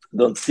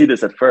see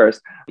this at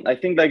first. I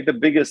think like the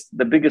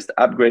biggest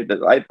upgrade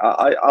that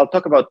I'll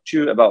talk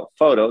about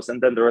photos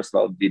and then the rest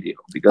about video,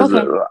 because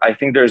I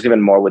think there's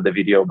even more with the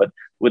video. But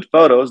with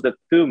photos, the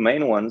two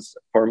main ones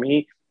for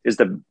me is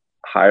the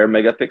higher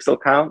megapixel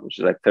count, which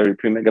is like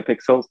 33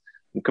 megapixels,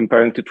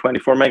 comparing to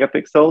 24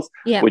 megapixels,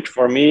 which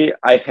for me,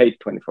 I hate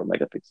 24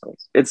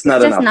 megapixels. It's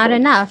not enough. Not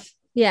enough.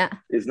 Yeah.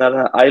 It's not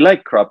enough. I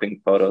like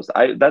cropping photos.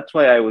 That's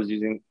why I was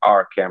using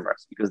our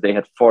cameras, because they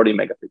had 40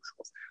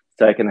 megapixels.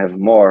 So I can have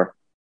more.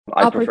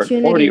 I prefer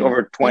 40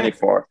 over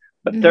 24,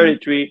 but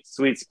 33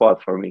 sweet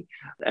spot for me.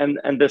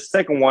 And the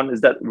second one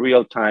is that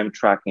real-time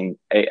tracking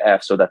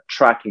AF. So that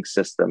tracking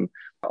system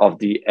of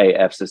the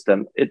AF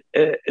system,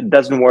 it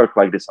doesn't work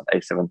like this on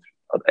A7 III.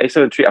 On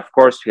A7 III, of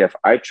course, you have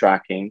eye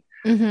tracking,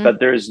 but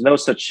there is no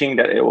such thing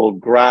that it will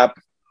grab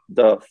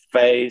the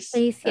face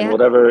and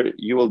whatever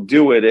you will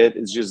do with it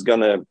is just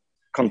gonna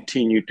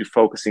continue to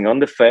focusing on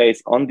the face,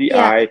 on the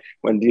eye.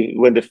 When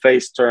the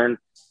face turned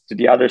to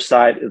the other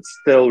side, it's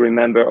still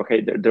remember,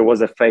 okay, there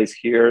was a face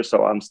here,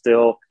 so I'm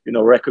still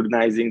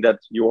recognizing that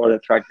you are the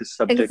attractive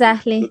subject.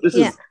 Exactly.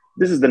 So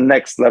this is the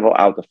next level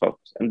out of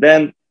focus. And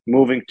then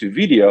moving to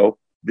video,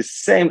 the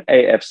same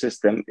AF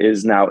system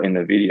is now in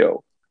the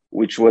video,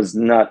 which was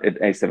not at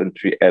A7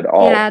 III at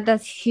all. Yeah,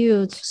 that's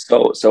huge.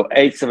 So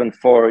A7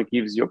 IV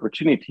gives you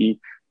opportunity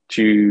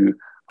to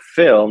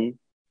film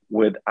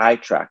with eye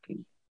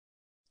tracking.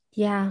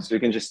 Yeah. So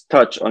you can just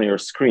touch on your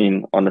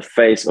screen on the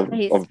face of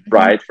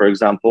bride, for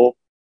example,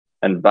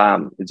 and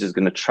bam, it's just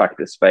gonna track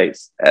this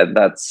face. And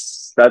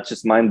that's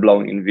just mind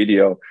blowing in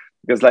video,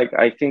 because like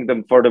I think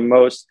for the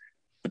most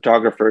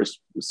photographers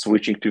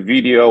switching to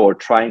video or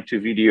trying to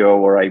video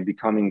or like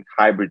becoming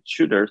hybrid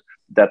shooters,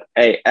 that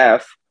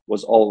AF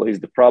was always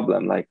the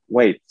problem. Like,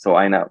 wait, so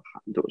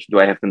do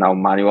I have to now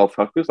manual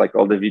focus like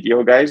all the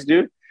video guys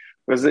do?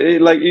 Because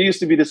it used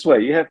to be this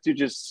way. You have to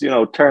just,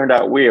 turn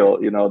that wheel,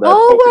 that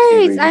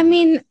always. I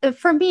mean,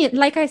 for me,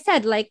 like I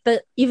said, like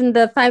even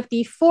the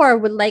 5D4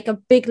 with like a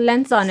big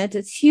lens on it,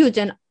 it's huge,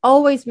 and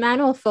always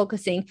manual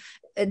focusing.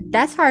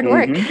 That's hard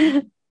work.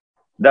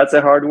 That's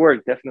a hard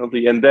work,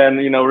 definitely. And then,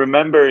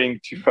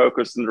 remembering to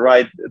focus and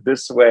right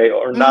this way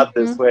or not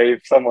this way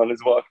if someone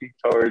is walking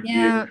towards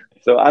you.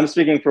 So I'm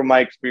speaking from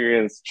my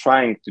experience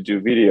trying to do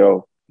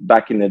video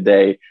back in the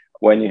day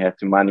when you had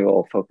to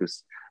manual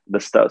focus the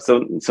stuff.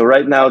 So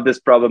right now this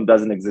problem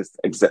doesn't exist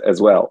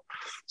as well.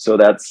 So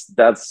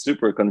that's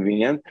super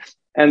convenient.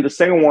 And the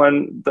second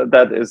one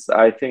that is,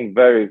 I think,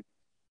 very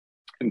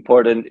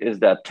important is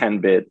that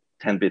 10-bit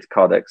 10-bit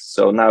codecs.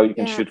 So now you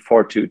can shoot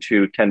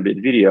 422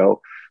 10-bit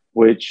video,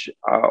 which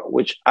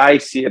I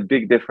see a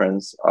big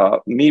difference.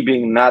 Me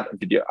being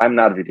I'm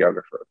not a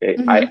videographer. Okay,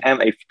 I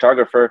am a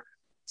photographer,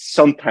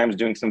 sometimes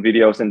doing some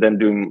videos and then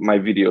doing my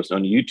videos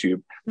on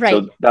YouTube. Right.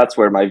 So that's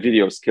where my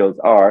video skills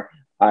are.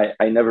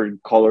 I never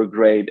color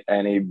grade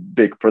any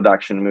big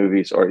production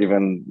movies or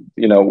even,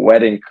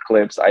 wedding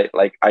clips.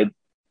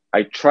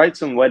 I tried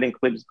some wedding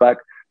clips back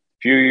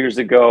a few years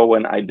ago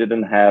when I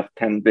didn't have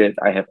 10-bit,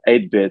 I have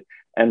 8-bit,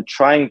 and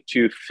trying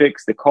to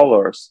fix the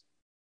colors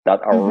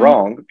that are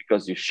wrong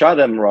because you shot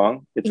them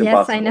wrong. It's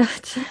impossible.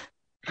 Yes, I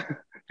know.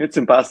 It's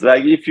impossible.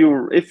 Like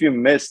if you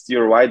missed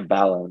your white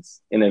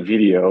balance in a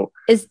video,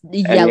 it's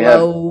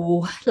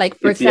yellow. Like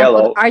for example,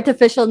 yellow.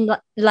 Artificial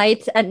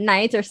light at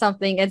night or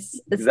something. It's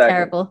exactly.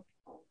 Terrible.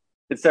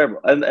 It's terrible,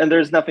 and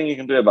there's nothing you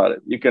can do about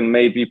it. You can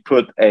maybe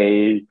put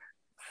a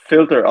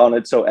filter on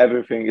it so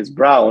everything is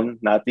brown,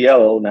 not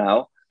yellow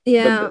now.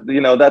 Yeah.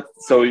 But,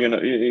 that's so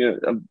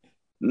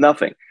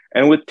nothing.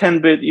 And with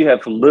 10-bit, you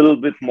have a little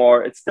bit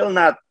more. It's still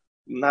not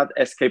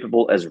as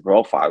capable as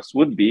raw files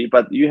would be,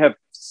 but you have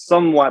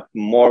somewhat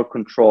more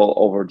control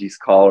over these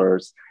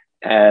colors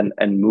and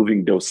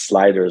moving those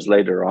sliders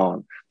later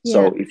on. Yeah.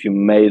 So if you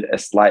made a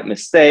slight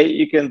mistake,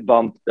 you can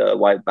bump the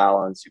white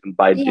balance. You can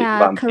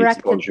bump correct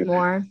exposure. It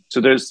more. So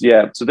there's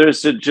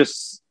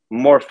just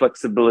more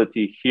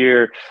flexibility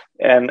here,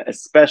 and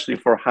especially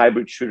for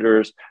hybrid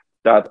shooters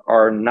that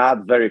are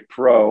not very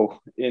pro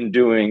in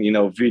doing,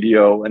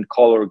 video and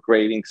color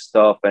grading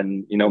stuff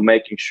and,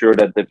 making sure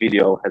that the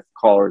video has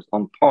colors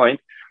on point.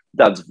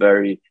 That's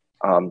very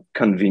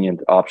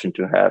convenient option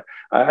to have.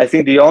 I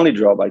think the only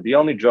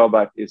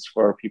drawback is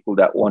for people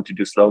that want to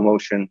do slow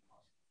motion.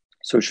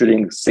 So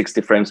shooting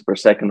 60 frames per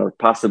second or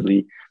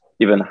possibly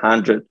even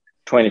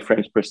 120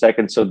 frames per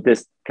second. So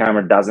this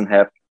camera doesn't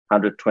have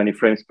 120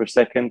 frames per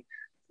second.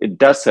 It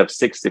does have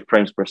 60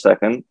 frames per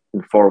second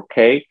in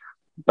 4K,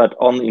 but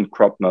only in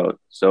crop mode.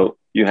 So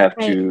you have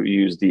to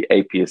use the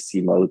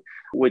APS-C mode,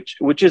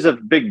 which is a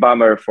big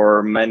bummer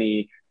for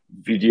many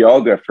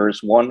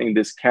videographers wanting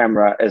this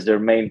camera as their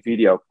main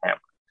video camera.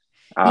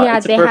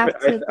 They have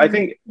to. I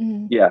think,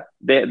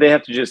 they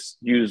have to just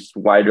use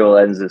wider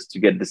lenses to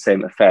get the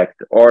same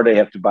effect, or they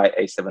have to buy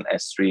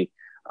A7S III,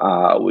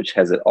 which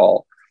has it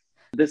all.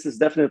 This is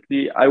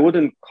definitely, I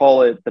wouldn't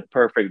call it the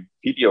perfect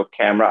video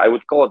camera. I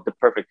would call it the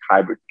perfect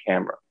hybrid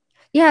camera.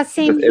 Yeah,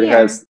 same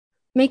here.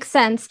 Makes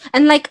sense.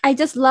 And I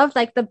just love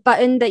the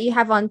button that you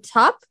have on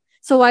top.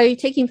 So while you're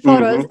taking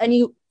photos and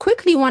you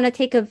quickly want to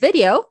take a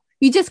video,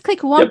 you just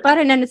click one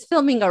button and it's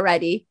filming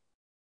already.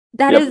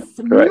 That is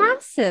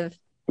massive.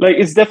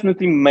 It's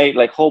definitely made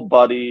whole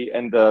body,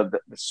 and the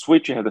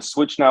switch. You have the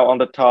switch now on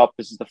the top.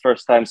 This is the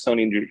first time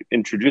Sony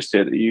introduced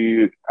it.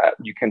 You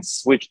can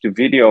switch to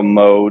video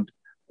mode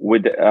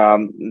with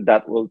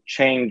that will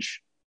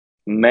change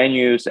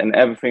menus and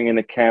everything in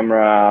the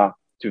camera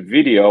to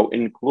video,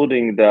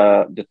 including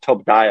the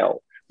top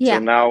dial. Yeah.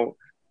 So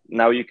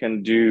now you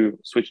can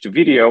switch to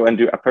video and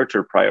do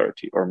aperture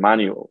priority or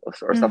manual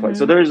or stuff like that.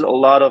 So there's a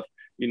lot of,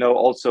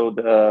 also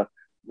the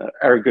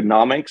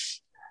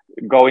ergonomics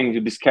going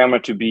to this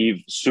camera to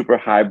be super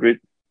hybrid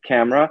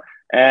camera.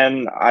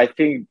 And I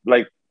think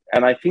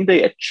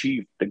they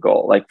achieved the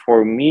goal.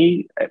 For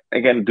me,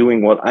 again,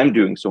 doing what I'm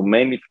doing, so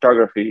mainly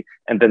photography,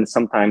 and then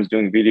sometimes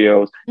doing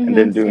videos, and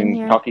then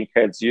doing talking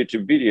heads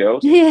YouTube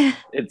videos. Yeah,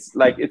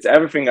 it's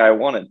everything I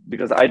wanted,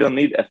 because I don't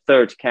need a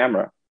third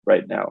camera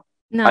right now.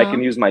 No. I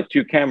can use my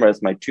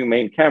two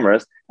main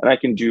cameras, and I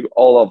can do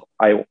all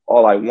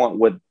I want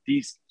with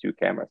these two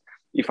cameras.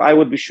 If I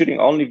would be shooting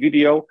only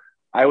video,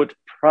 I would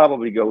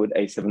probably go with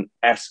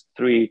A7S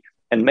III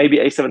and maybe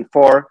A7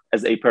 IV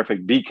as a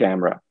perfect B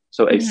camera.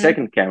 So a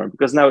second camera,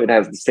 because now it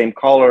has the same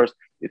colors,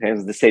 it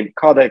has the same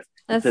codec,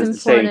 That's it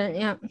has important,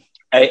 the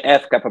same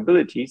AF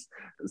capabilities.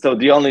 So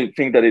the only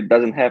thing that it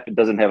doesn't have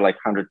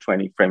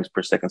 120 frames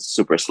per second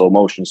super slow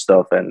motion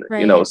stuff, and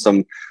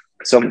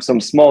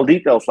some small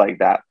details like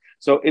that.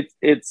 So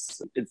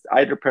it's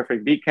either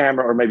perfect B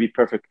camera or maybe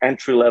perfect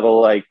entry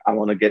level. I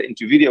want to get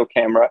into video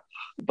camera,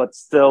 but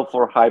still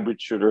for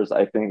hybrid shooters,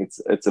 I think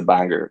it's a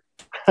banger.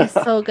 It's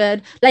so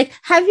good.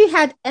 Have you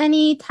had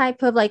any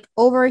type of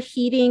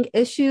overheating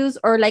issues,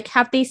 or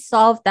have they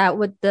solved that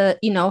with the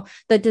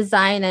the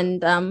design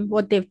and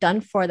what they've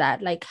done for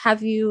that?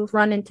 Have you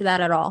run into that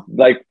at all?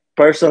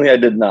 Personally, I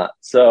did not.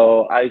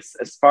 So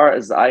as far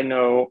as I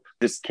know,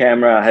 this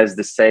camera has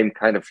the same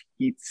kind of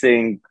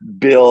heatsink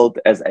build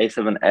as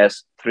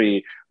A7S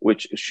III,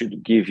 which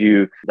should give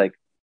you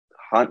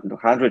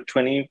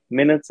 120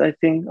 minutes, I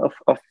think,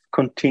 of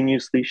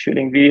continuously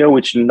shooting video,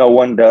 which no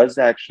one does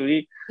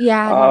actually.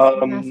 Yeah.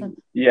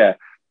 Yeah.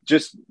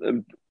 Just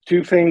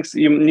two things.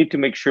 You need to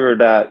make sure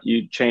that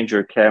you change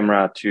your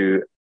camera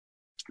to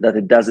that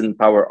it doesn't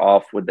power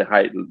off with the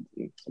high.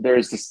 There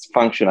is this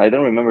function, I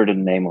don't remember the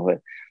name of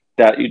it,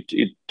 that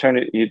you turn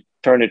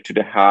it to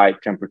the high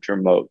temperature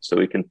mode, so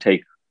it can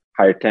take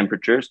higher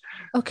temperatures.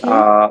 Okay.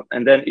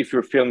 And then if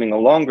you're filming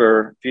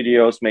longer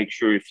videos, make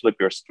sure you flip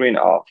your screen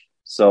off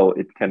so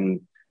it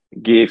can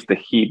give the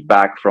heat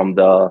back from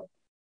the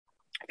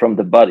from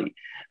the body.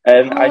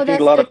 And I Oh, think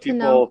that's good to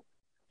know.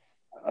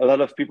 a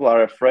lot of people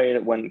are afraid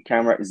when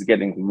camera is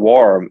getting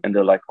warm, and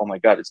they're like, "Oh my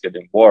God, it's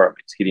getting warm,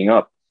 it's heating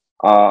up."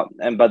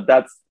 But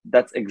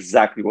that's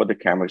exactly what the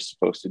camera is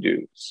supposed to do.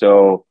 So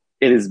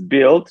it is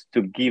built to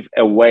give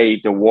away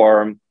the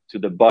warm to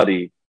the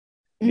body,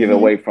 give Mm-hmm.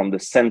 away from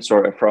the sensor,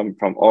 from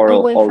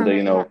Away all from the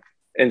it, yeah.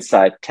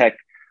 inside tech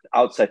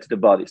outside to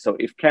the body. So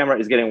if camera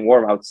is getting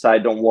warm outside,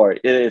 don't worry,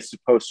 it is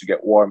supposed to get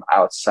warm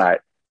outside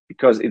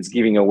because it's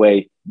giving away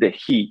the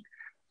heat,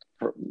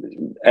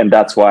 and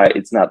that's why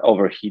it's not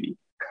overheating.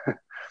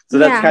 So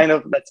Yeah.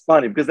 that's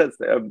funny because that's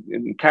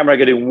camera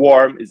getting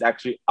warm is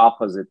actually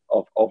opposite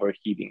of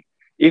overheating.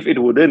 If it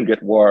wouldn't get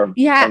warm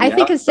Yeah, on I the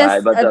think it's outside,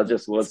 just but that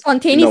just was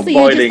spontaneously you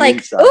just boiling like,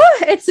 inside. oh,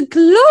 it's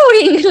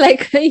glowing,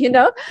 like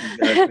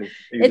Exactly,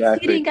 it's exactly.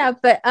 heating up.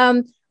 But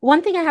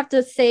one thing I have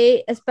to say,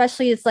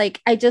 especially, is like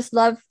I just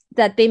love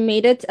that they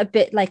made it a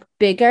bit like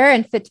bigger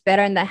and fits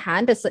better in the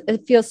hand.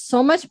 It feels so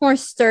much more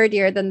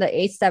sturdier than the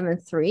A7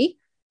 III,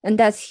 and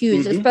that's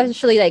huge. Hmm.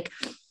 Especially like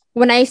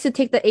when I used to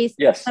take the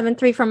Yes. A7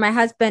 III from my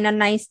husband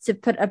and I used to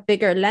put a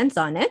bigger lens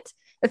on it,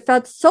 it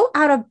felt so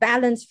out of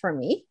balance for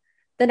me.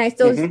 Then I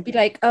still Hmm. be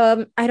like,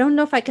 I don't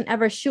know if I can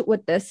ever shoot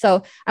with this. So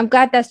I'm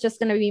glad that's just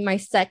gonna be my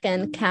second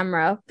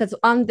camera because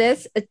on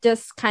this, it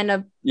just kind of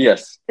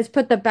Yes. it's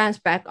put the bands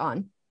back on.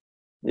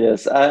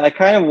 Yes, I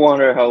kind of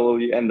wonder how will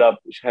you end up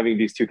having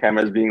these two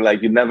cameras being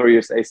like you never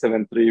use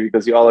A7 III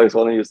because you always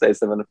want to use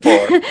A7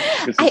 IV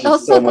because I it's just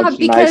also so much thought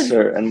because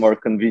nicer and more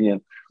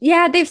convenient.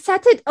 yeah, they've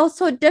set it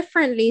also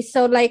differently. So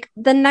like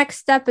the next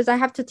step is I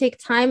have to take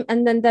time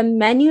and then the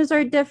menus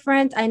are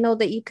different. I know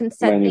that you can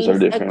set Menus are things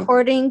different.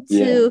 according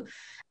Yeah. to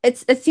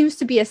it seems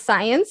to be a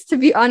science. To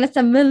be honest,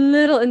 I'm a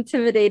little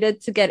intimidated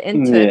to get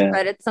into it, Yeah.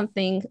 but it's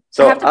something I have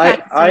So to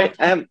practice and I have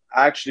time. am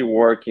actually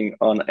working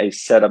on a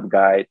setup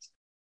guide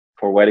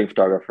for wedding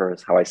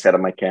photographers, how I set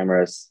up my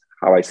cameras,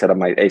 how I set up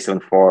my A7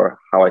 IV,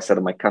 how I set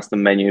up my custom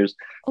menus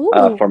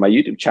Oh, for my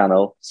YouTube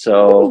channel. So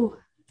oh,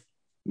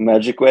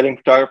 Magic Wedding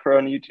Photographer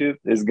on YouTube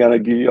is gonna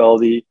give you all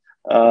the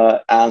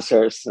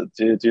answers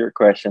to your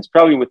questions,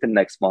 probably within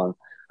next month.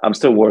 I'm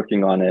still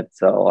working on it,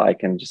 so I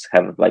can just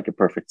have like a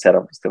perfect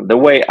setup. Still, the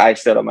way I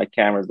set up my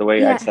cameras, the way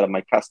I yeah. set up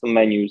my custom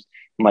menus,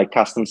 my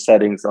custom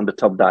settings on the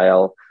top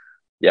dial.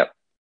 Yeah.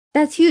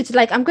 That's huge.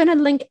 Like I'm gonna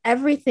link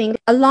everything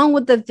along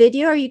with the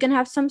video. Are you gonna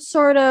have some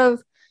sort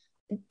of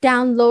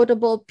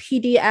downloadable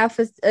PDF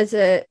as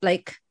a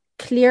like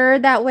clearer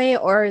that way,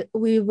 or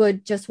we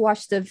would just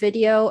watch the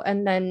video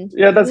and then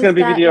Yeah, that's use gonna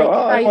be that? video. Like, Oh,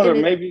 how I are you wonder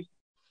gonna? maybe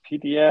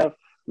PDF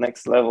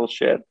next level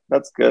shit.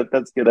 That's good.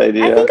 That's a good I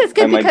idea. think it's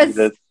I good might do because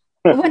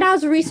that. when I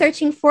was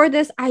researching for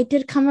this, I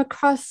did come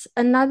across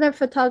another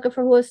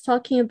photographer who was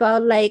talking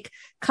about like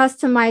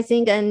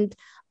customizing and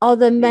all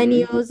the Hmm.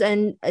 menus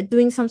and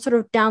doing some sort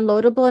of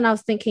downloadable. And I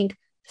was thinking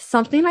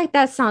something like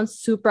that sounds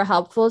super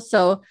helpful.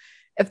 So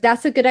if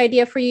that's a good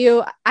idea for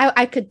you,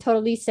 I could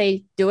totally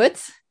say do it.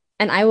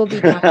 And I will be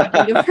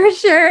downloading it for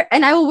sure.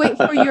 And I will wait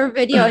for your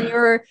video and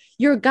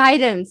your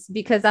guidance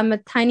because I'm a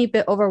tiny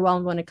bit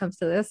overwhelmed when it comes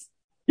to this.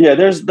 Yeah,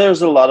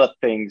 there's a lot of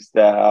things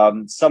that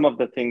some of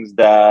the things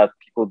that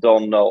people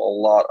don't know a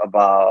lot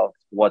about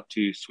what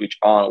to switch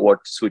on,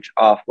 what to switch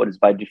off, what is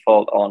by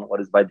default on, what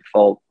is by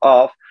default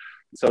off.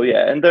 So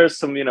yeah, and there's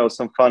some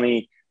some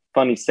funny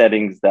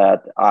settings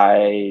that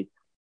I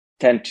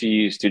tend to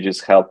use to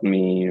just help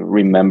me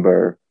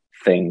remember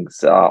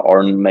things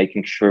or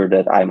making sure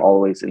that I'm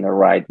always in the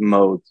right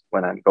mode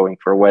when I'm going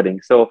for a wedding.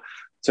 So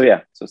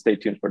yeah, so stay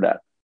tuned for that.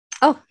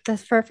 Oh,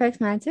 that's perfect,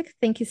 Magic.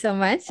 Thank you so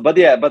much. But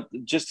yeah, but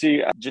just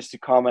to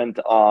comment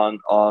on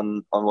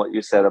what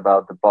you said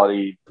about the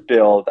body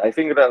build, I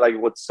think that like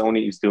what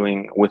Sony is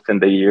doing within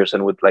the years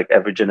and with like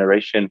every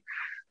generation,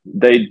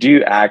 they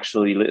do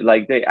actually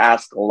like they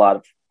ask a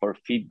lot for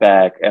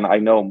feedback. And I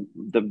know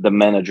the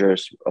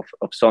managers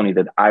of Sony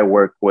that I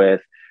work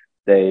with,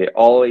 they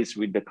always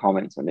read the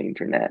comments on the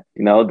internet.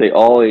 They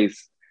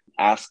always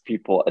ask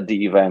people at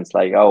the events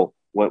like, oh,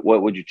 what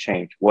would you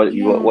change? What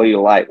Yeah.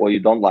 you like, what you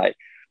don't like,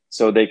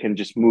 so they can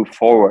just move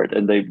forward.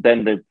 And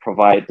they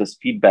provide this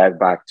feedback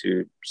back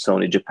to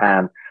Sony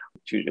Japan,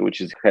 which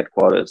is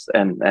headquarters,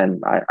 and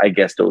I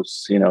guess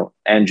those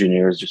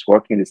engineers just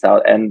working this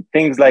out. And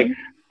things like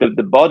Mhm.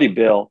 the body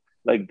bill,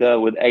 like the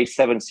with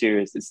A7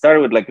 series, it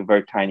started with like a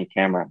very tiny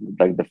camera,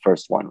 like the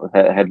first one.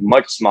 It had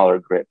much smaller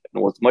grip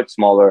and was much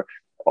smaller.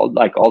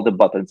 All the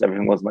buttons,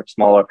 everything was much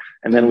smaller.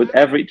 And then with Mhm.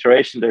 every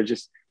iteration,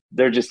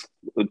 they're just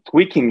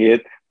tweaking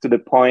it to the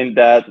point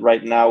that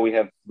right now we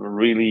have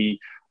really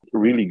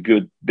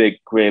good big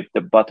grip.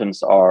 The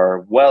buttons are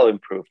well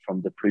improved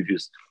from the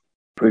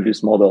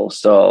previous model.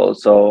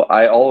 So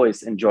I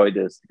always enjoy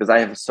this because I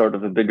have sort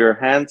of a bigger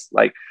hands.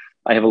 Like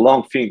I have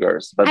long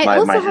fingers, but I my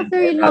also have hands are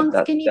very not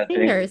long, skinny that big.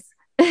 fingers.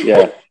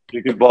 Yeah,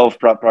 we could both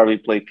probably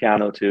play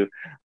piano too.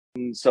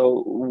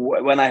 So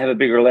when I have a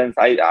bigger lens,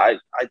 I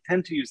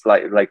tend to use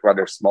like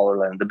rather smaller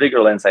lens. The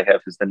bigger lens I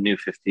have is the new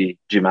 50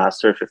 G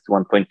Master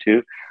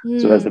 51.2.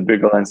 So that's the Hmm.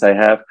 bigger lens I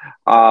have.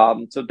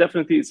 So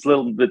definitely it's a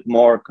little bit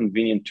more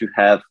convenient to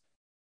have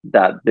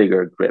that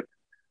bigger grip.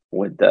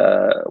 with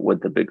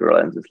the bigger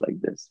lenses like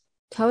this.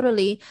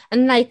 Totally.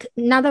 And like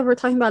now that we're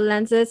talking about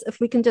lenses, if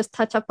we can just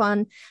touch up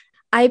on,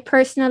 I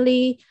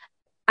personally,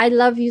 I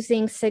love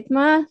using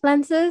Sigma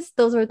lenses.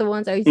 Those are the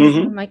ones I was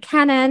using Mm-hmm. with my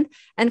Canon.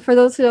 And for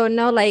those who don't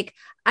know, like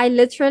I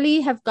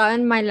literally have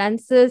gotten my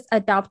lenses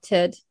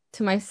adopted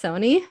to my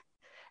Sony.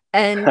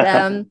 And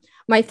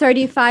my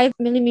 35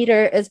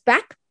 millimeter is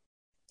back.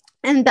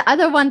 And the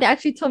other one, they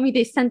actually told me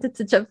they sent it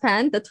to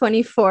Japan, the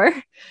 24,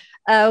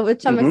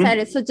 which I'm Mm-hmm.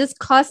 excited. So just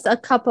cost a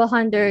couple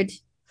 $100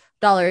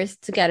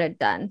 to get it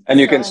done. And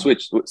you can So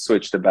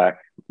switch the back.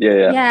 Yeah,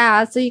 yeah.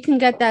 yeah, so you can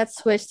get that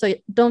switch, so you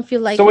don't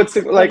feel like So you it's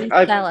have to like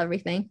resell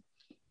everything.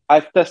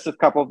 I've tested a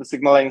couple of the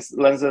Sigma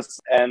lenses,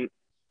 and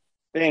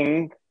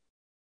think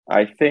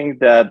I think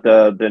that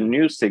the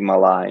new Sigma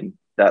line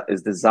that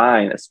is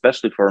designed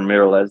especially for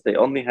mirrorless, they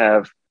only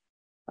have,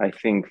 I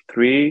think,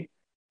 three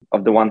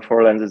of the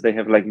 1.4 lenses. They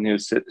have like new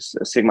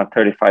Sigma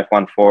 35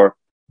 1.4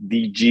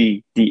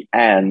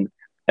 DGDN,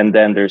 and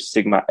then there's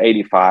Sigma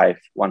 85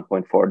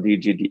 1.4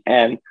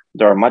 DGDN.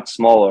 They are much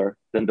smaller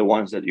than the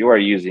ones that you are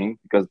using,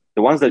 because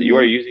the ones that you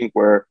are Mhm. using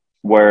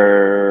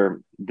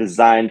were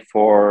designed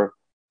for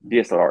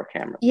DSLR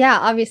cameras. Yeah,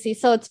 obviously.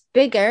 So it's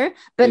bigger,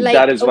 but And that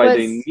like is it why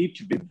they was, need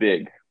to be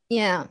big,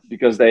 yeah,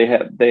 because they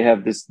have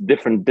this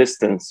different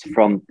distance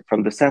from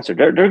the sensor.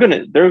 They're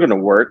gonna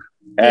work,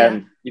 yeah,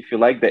 and if you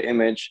like the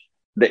image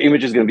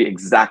is gonna be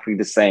exactly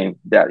the same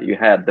that you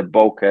had. The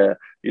bokeh,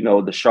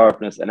 the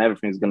sharpness and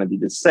everything is gonna be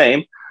the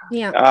same.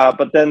 yeah.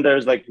 But then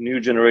there's like new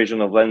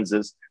generation of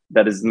lenses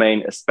that is made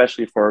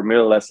especially for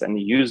mirrorless, and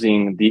using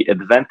the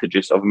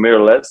advantages of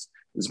mirrorless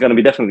is going to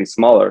be definitely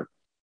smaller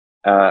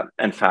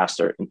and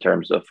faster in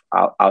terms of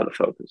out of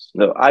focus.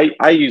 No,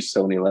 I use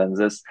Sony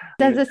lenses.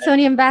 As a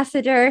Sony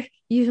ambassador,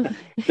 you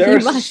There you are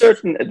must.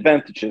 certain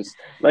advantages.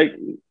 Like,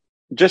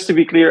 just to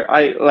be clear,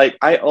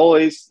 I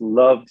always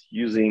loved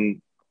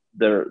using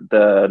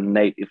the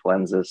native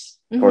lenses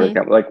for the Hmm.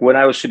 camera. Like when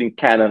I was shooting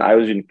Canon, I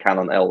was using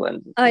Canon L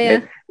lenses. Oh Okay,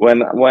 yeah.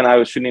 when I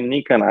was shooting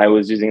Nikon, I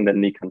was using the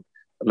Nikon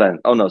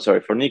lens. Oh no,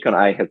 sorry, for Nikon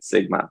I had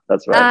Sigma.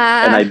 That's right,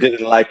 and I Ah,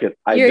 didn't like it.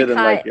 I you're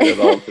didn't like tight. it at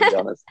all, to be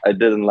honest. I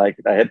didn't like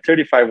it. I had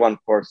 35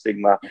 1.4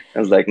 Sigma. I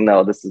was like,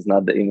 no, this is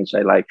not the image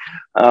I like.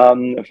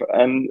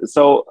 And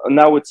so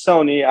now with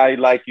Sony, I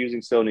like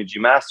using Sony G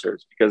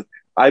Masters because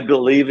I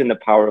believe in the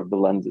power of the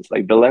lenses.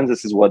 Like the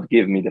lenses is what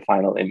give me the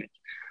final image.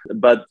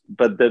 But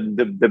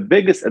the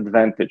biggest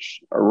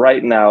advantage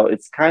right now,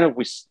 it's kind of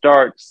we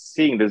start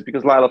seeing this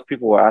because a lot of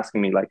people were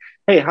asking me like,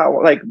 hey,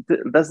 how like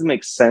does it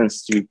make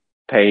sense to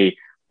pay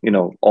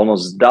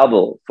almost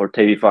double for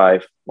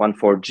 35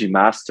 1.4 G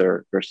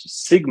Master versus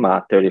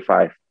Sigma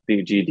 35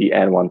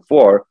 DGDN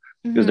 1.4,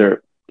 because Hmm.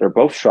 they're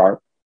both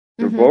sharp,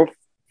 they're Hmm. both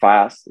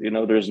fast.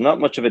 There's not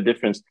much of a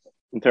difference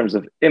in terms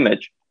of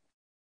image,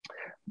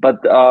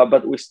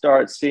 but we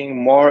start seeing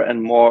more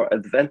and more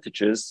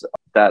advantages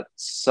that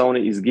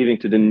Sony is giving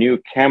to the new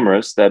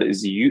cameras that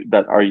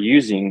are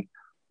using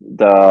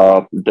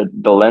the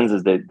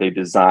lenses that they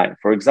design.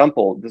 For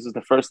example, this is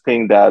the first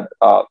thing that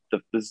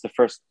this is the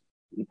first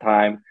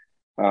time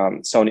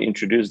Sony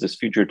introduced this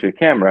feature to a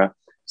camera.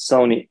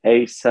 Sony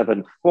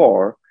A7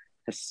 IV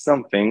has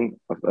something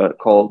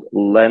called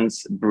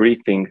lens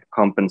breathing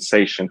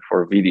compensation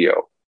for video.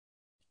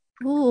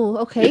 Ooh,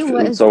 okay. If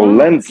What is so,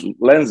 that?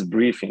 lens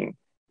briefing.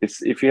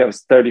 It's if you have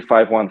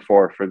 35 1.4,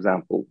 for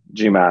example,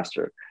 G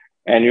Master,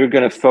 and you're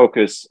going to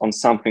focus on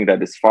something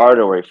that is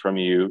farther away from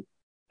you,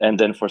 and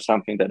then for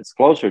something that is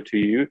closer to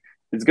you,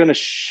 it's going to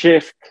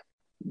shift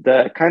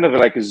the kind of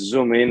like a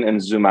zoom in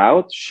and zoom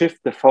out, shift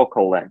the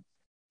focal length.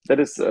 That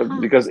is Huh.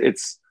 because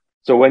it's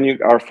so when you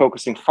are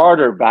focusing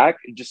farther back,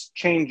 just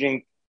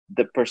changing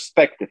the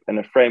perspective and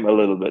the frame a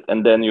little bit,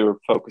 and then you're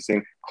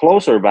focusing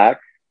closer back,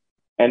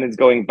 and it's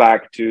going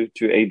back to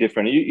a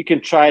different. You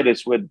can try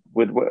this with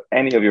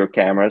any of your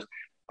cameras.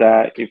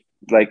 That if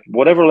like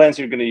whatever lens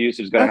you're going to use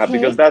is going to have,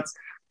 because Okay.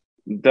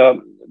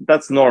 the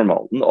that's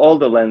normal. All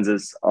the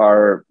lenses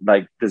are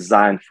like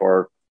designed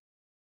for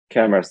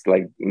cameras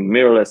like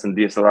mirrorless and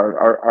DSLR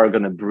are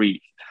going to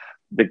breathe.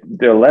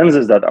 The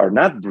lenses that are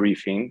not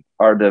breathing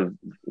are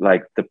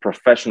the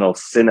professional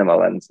cinema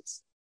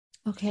lenses,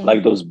 Okay.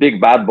 like those big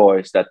bad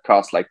boys that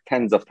cost like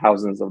tens of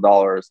thousands of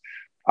dollars,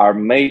 are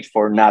made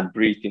for not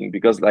breathing.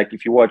 Because like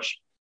if you watch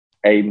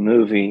a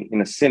movie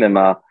in a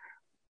cinema,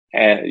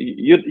 and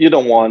you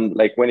don't want,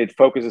 like when it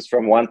focuses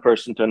from one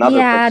person to another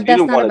Yeah, person, you that's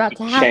don't not want it about to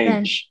to happen.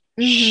 change,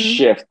 Mm-hmm.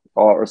 shift,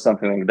 or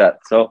something like that.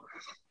 So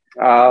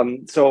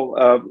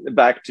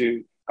back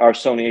to our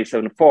Sony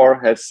A7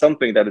 IV has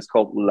something that is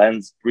called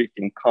lens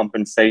breathing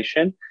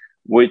compensation,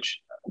 which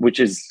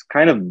is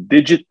kind of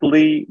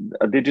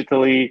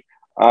digitally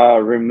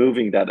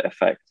removing that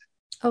effect,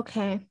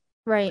 Okay.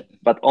 Right.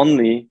 but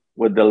only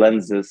with the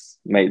lenses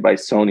made by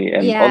Sony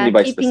and Yeah, only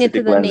by keeping it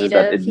to specific the lenses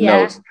that it native. Yeah.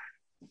 knows,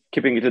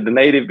 keeping it to the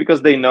native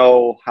because they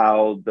know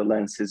how the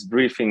lens is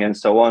breathing and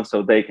so on,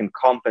 so they can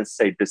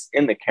compensate this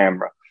in the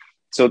camera.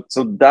 So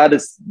that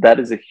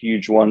is a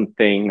huge one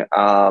thing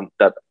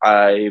that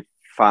I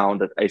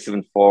found that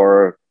A7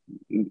 IV,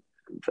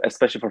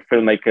 especially for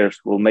filmmakers,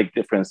 will make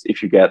difference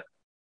if you get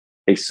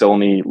a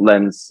Sony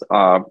lens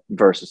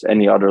versus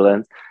any other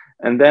lens.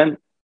 And then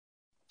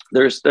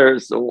there's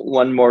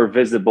one more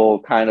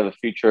visible kind of a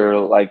feature,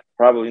 like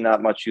probably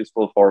not much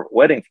useful for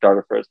wedding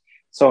photographers.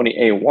 Sony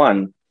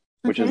A1,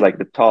 which is like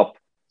the top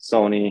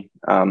Sony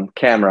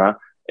camera,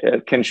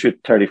 it can shoot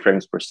 30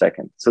 frames per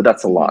second. So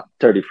that's a lot.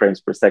 30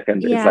 frames per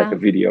second is like a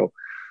video.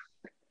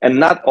 And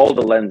not all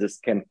the lenses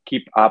can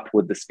keep up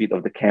with the speed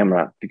of the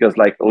camera, because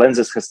like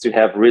lenses has to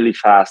have really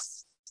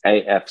fast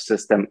AF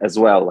system as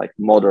well, like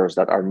motors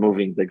that are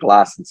moving the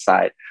glass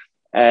inside.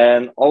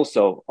 And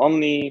also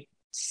only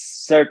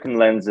certain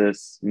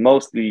lenses,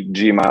 mostly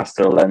G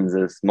Master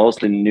lenses,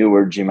 mostly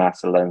newer G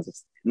Master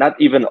lenses, not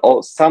even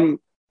all, some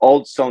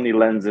old Sony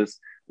lenses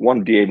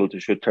won't be able to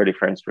shoot 30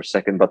 frames per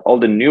second, but all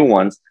the new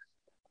ones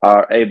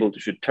are able to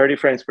shoot 30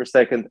 frames per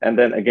second. And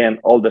then again,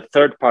 all the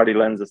third-party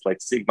lenses like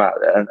Sigma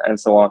and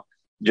so on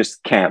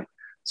just can't.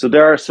 So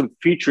there are some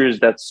features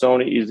that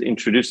Sony is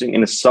introducing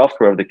in the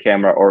software of the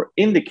camera or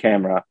in the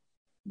camera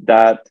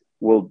that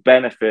will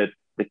benefit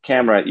the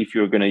camera if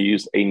you're going to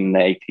use a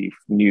native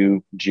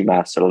new G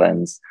Master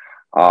lens,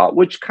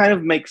 which kind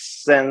of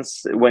makes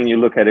sense when you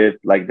look at it,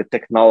 like the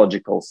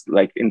technologicals,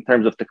 like in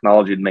terms of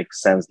technology, it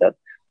makes sense that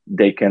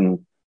they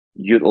can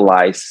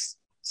utilize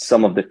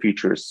some of the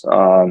features.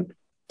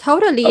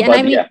 Totally. And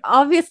I mean,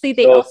 obviously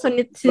they also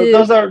need to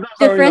those are,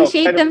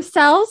 differentiate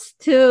themselves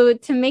to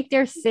make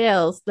their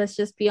sales. Let's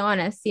just be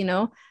honest,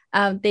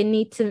 they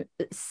need to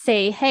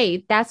say,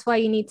 hey, that's why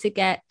you need to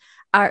get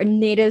our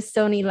native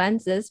Sony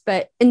lenses.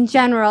 But in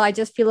general, I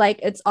just feel like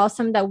it's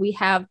awesome that we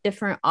have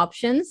different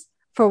options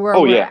for where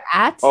we're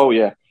at. Oh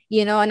yeah.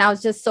 And I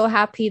was just so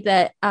happy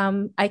that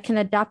I can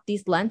adopt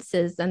these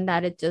lenses and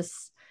that it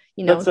just,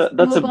 that's a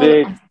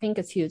big, I think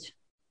it's huge.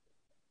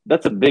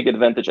 That's a big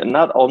advantage. And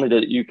not only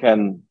that you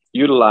can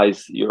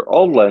utilize your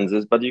old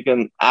lenses, but you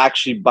can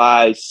actually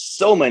buy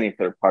so many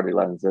third-party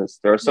lenses.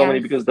 There are so many,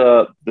 because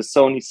the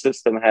Sony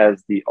system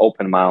has the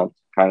open mount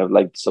kind of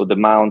like, so the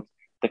mount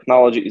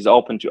technology is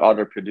open to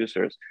other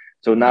producers.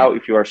 So now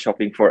if you are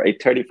shopping for a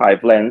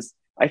 35 lens,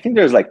 I think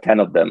there's like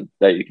 10 of them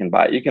that you can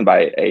buy. You can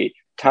buy a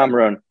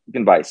Tamron, you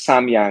can buy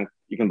Samyang,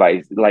 you can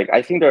buy, like,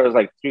 I think there's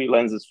like 3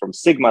 lenses from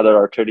Sigma that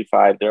are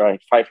 35. There are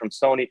like 5 from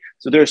Sony.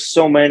 So there's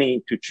so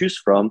many to choose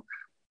from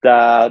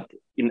that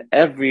in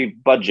every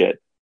budget,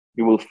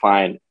 you will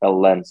find a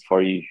lens for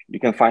you. You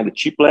can find a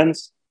cheap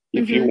lens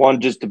if you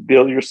want just to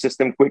build your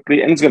system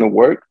quickly and it's going to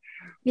work.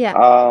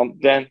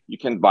 Then you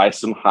can buy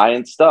some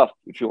high-end stuff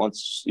if you want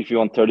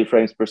 30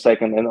 frames per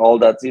second and all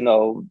that,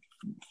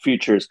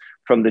 features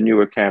from the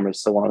newer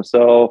cameras, so on.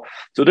 So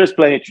there's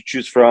plenty to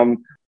choose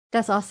from.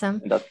 That's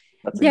awesome.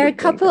 There are a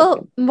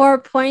couple more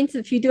points,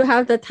 if you do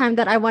have the time,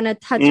 that I want to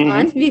touch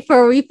on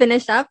before we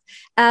finish up.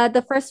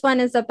 The first one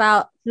is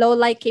about low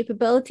light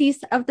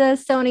capabilities of the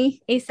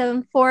Sony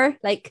a7 IV.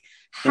 Like,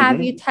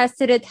 have you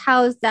tested it?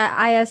 How is that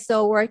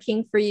ISO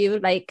working for you?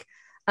 Like,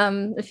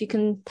 if you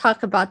can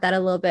talk about that a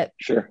little bit.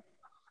 Sure.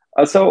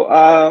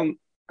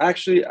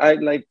 Actually, I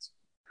like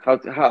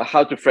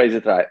how to phrase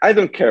it right. I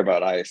don't care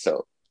about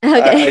ISO.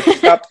 Okay.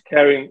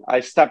 I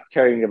stopped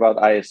caring about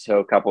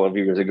ISO a couple of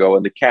years ago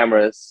when the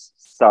cameras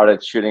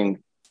started shooting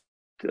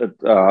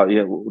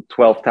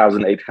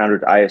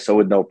 12,800 ISO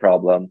with no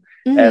problem.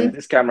 And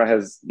this camera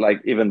has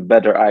like even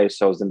better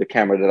ISOs than the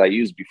camera that I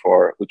used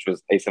before, which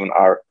was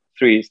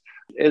A7R3s.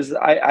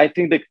 I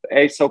think the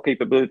ISO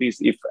capabilities,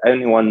 if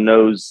anyone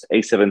knows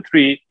A7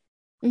 III,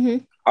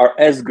 are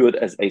as good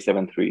as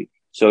A7 III.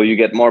 So you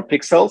get more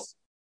pixels,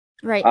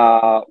 right?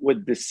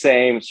 With the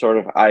same sort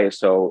of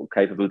ISO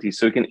capability.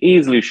 So you can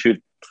easily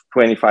shoot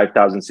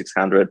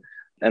 25,600.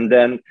 And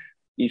then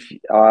if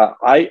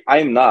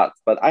I'm not,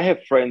 but I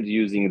have friends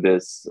using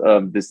this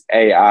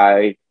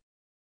AI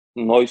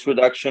noise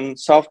reduction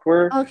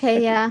software.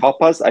 Okay,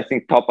 Topaz. I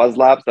think Topaz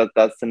Labs.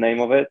 That's the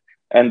name of it.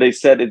 And they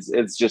said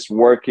it's just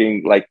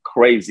working like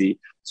crazy.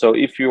 So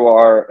if you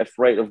are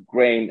afraid of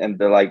grain and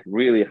the like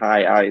really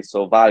high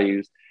ISO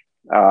values,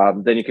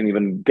 then you can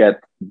even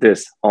get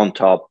this on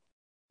top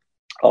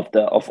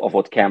of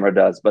what camera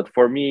does. But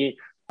for me,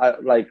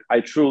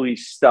 I truly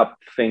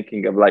stopped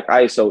thinking of like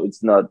ISO.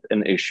 It's not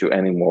an issue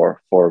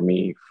anymore for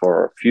me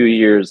for a few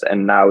years,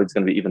 and now it's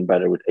going to be even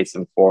better with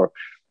A7 IV.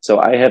 So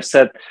I have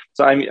said,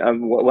 so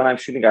when I'm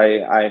shooting,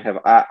 I have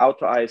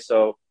auto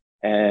ISO,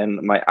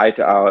 and my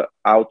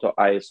auto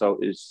ISO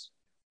is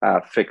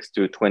fixed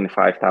to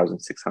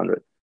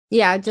 25,600.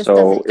 Yeah, just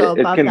so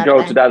it can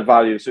go to that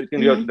value. So it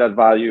can go to that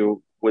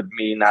value with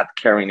me not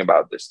caring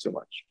about this too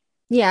much.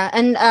 Yeah.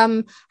 And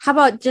how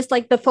about just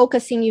like the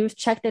focusing? You've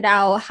checked it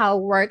out, how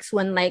it works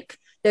when like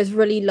there's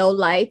really low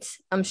light.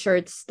 I'm sure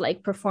it's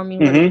like performing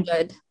really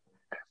good.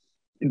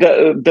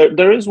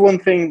 There is one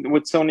thing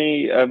with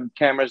Sony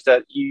cameras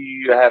that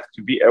you have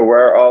to be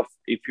aware of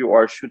if you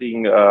are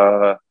shooting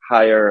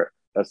higher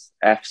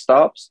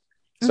f-stops.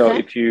 So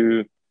if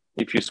you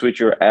switch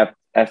your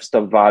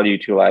f-stop value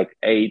to like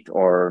 8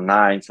 or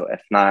 9, so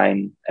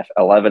f9,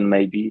 f11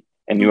 maybe,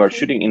 and you are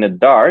shooting in the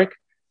dark,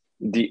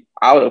 the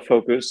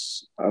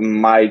autofocus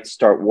might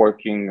start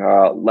working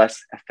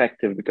less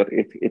effective because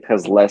it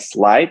has less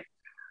light.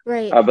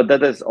 Right. But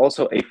that is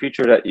also a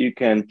feature that you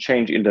can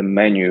change in the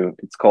menu.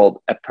 It's called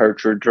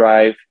aperture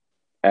drive.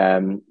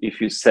 And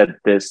if you set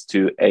this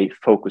to a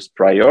focus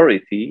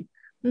priority,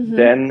 Mm-hmm.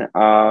 then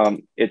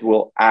it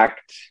will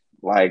act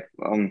like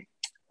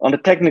on the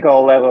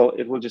technical level,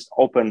 it will just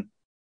open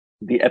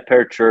the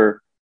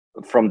aperture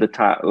from the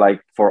time, like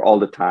for all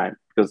the time,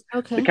 because the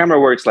Okay. camera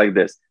works like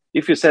this.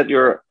 If you set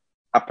your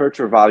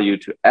aperture value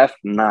to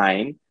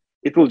f9,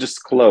 it will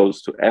just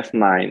close to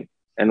f9,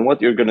 and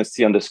what you're going to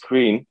see on the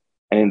screen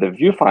and in the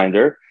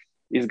viewfinder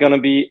is going to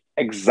be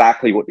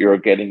exactly what you're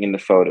getting in the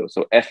photo.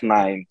 So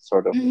f9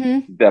 sort of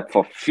Mm-hmm. depth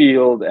of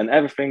field and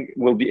everything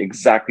will be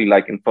exactly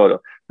like in photo.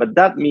 But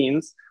that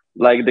means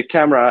like the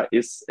camera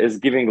is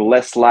giving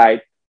less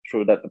light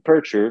through that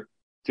aperture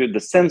to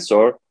the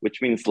sensor,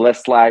 which means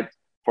less light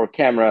for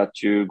camera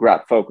to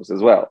grab focus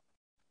as well.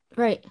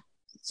 Right.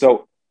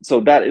 So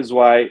that is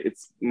why it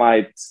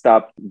might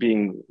stop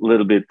being a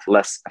little bit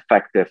less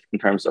effective in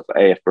terms of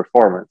AF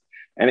performance.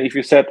 And if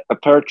you set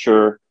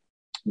aperture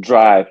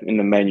drive in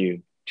the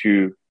menu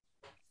to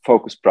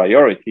focus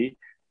priority,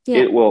 Yeah.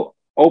 it will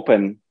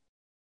open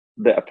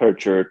the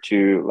aperture to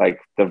like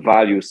the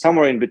value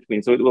somewhere in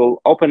between. So it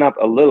will open up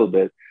a little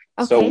bit.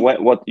 So Okay.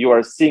 what you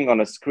are seeing on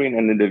a screen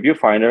and in the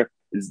viewfinder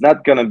is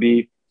not going to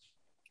be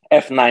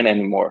F9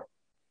 anymore.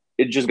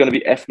 It's just going to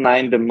be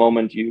F9 the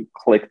moment you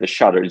click the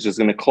shutter. It's just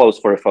going to close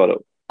for a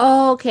photo.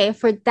 Oh, okay.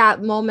 For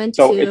that moment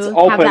So it's to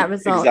have that open,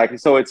 result. exactly.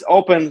 So it's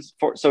open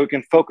for so you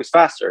can focus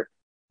faster.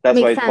 That's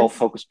why Makes it's called sense.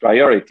 focus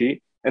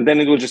priority. And then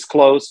it will just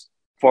close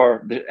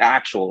for the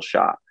actual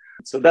shot.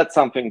 So that's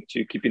something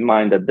to keep in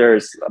mind that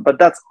but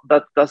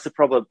that's the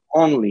problem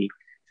only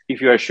if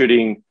you are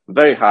shooting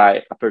very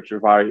high aperture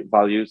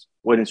values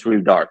when it's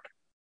really dark.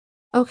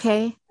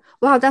 Okay.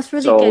 Wow, that's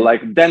really So good.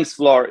 like dense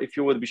floor, if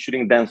you would be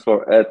shooting dense floor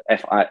at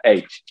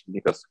FIH,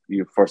 because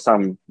you for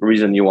some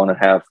reason you want to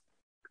have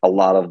a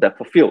lot of depth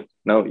of field.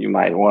 No, you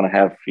might want to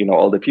have,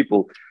 all the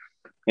people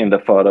in the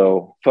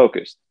photo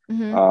focused.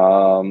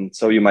 Mm-hmm.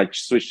 So you might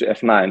switch to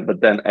F9,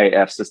 but then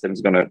AF system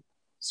is gonna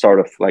sort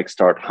of like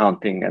start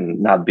hunting and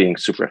not being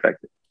super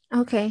effective.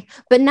 Okay.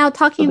 But now So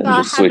talking then you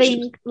about just switch.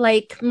 having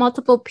like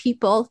multiple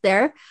people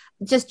there,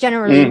 just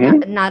generally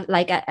Mm-hmm. not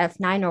like at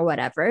F9 or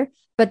whatever,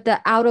 but the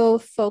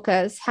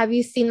autofocus, have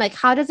you seen like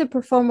how does it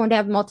perform when they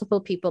have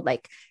multiple people?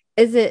 Like,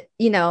 is it,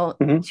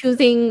 Mm-hmm.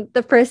 choosing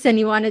the person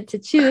you wanted to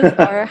choose,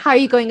 or how are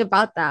you going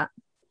about that?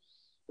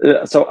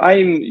 So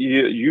I'm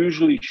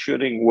usually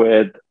shooting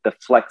with the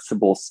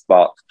flexible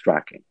spot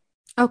tracking.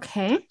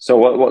 Okay.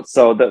 So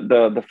so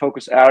the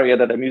focus area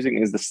that I'm using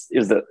is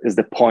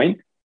the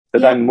point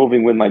that Yeah. I'm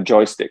moving with my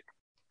joystick.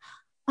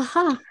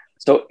 Aha.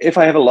 So if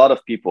I have a lot of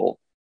people,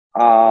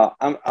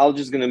 I'll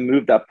just gonna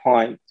move that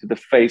point to the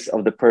face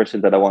of the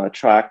person that I want to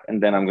track,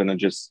 and then I'm gonna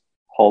just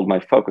hold my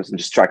focus and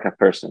just track that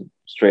person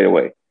straight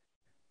away.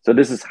 So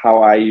this is how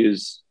I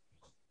use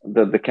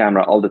the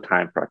camera all the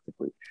time,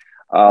 practically.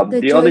 With the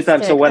The only time,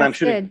 so joystick. when I'm That's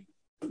shooting,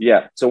 good.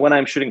 yeah, so when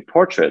I'm shooting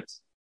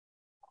portraits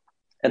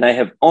and I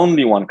have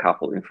only one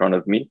couple in front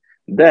of me,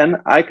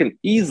 then I can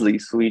easily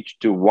switch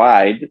to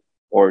wide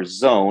or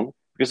zone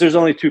because there's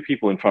only two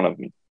people in front of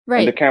me.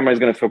 And the Right. camera is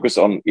going to focus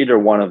on either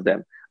one of them.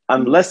 Mhm.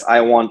 Unless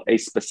I want a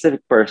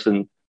specific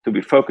person to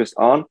be focused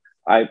on,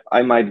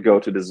 I might go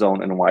to the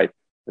zone and wide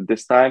at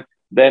this time.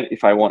 Then,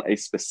 if I want a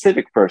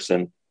specific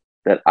person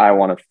that I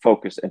want to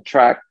focus and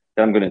track,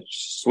 then I'm going to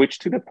switch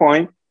to the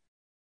point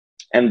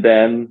and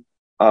then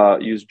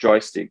use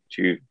joystick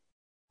to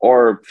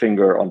or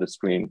finger on the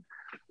screen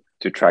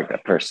to track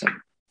that person.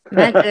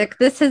 Magic.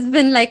 This has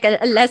been like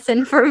a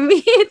lesson for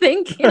me.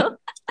 Thank you.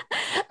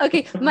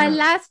 Okay, my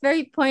last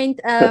very point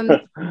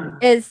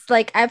is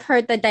like I've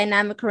heard the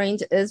dynamic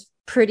range is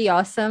pretty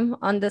awesome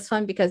on this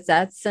one because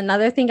that's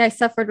another thing I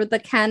suffered with the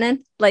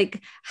Canon.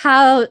 Like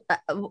how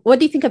what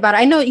do you think about it?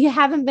 I know you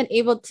haven't been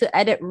able to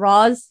edit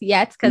RAWs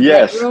yet because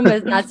Yes. Lightroom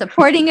is not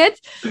supporting it,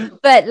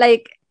 but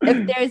like if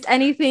there's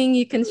anything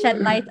you can shed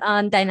light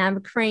on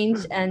dynamic range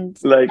and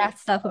Like that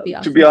stuff would be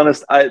to be awesome.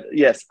 honest,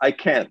 I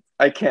can't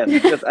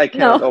because I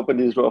cannot No. open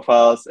these raw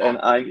files and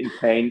I'm in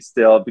pain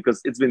still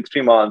because it's been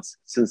 3 months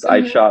since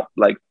I Mhm. shot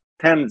like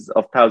tens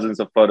of thousands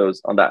of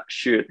photos on that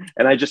shoot,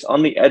 and I just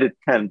only edit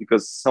 10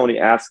 because Sony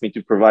asked me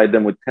to provide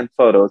them with 10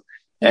 photos,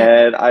 Yeah.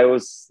 and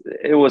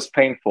it was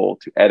painful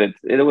to edit.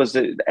 It was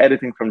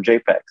editing from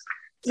JPEGs,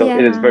 so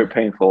it is very Yeah.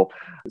 painful.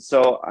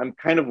 So I'm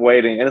kind of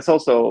waiting, and it's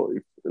also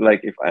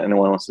like if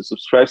anyone wants to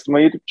subscribe to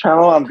my YouTube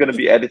channel, I'm going to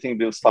be editing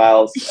those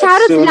files as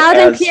Shout us soon loud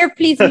and as clear,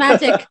 please,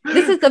 Magic.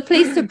 This is the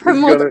place to it's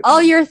promote gonna.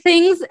 all your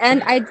things,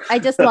 and I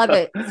just love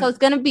it. So it's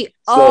gonna be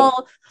So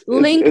all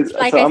linked,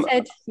 like so I I'm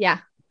said. Yeah.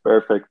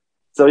 perfect.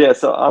 So yeah,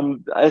 so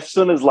as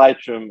soon as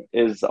Lightroom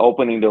is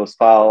opening those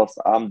files,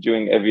 I'm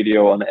doing a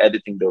video on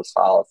editing those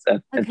files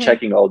and Okay.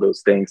 checking all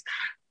those things.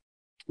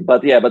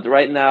 But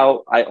right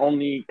now I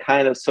only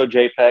kind of saw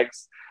JPEGs.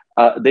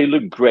 They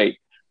look great.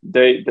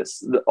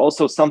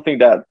 Also something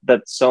that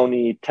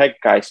Sony tech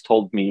guys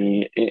told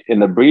me in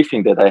the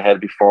briefing that I had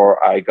before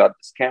I got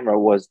this camera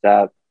was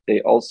that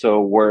they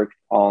also worked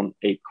on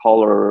a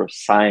color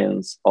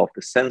science of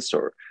the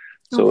sensor.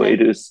 So Okay.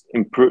 it is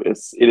improved.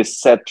 It is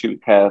said to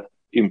have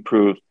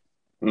improved,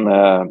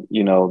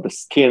 the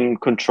skin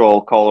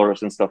control,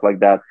 colors, and stuff like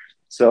that.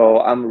 So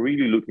I'm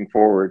really looking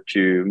forward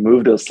to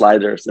move those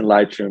sliders in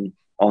Lightroom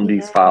on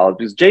these Yeah. files,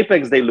 because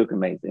JPEGs, they look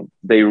amazing.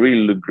 They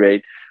really look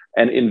great.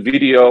 And in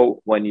video,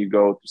 when you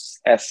go to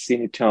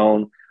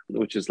S-Cinetone,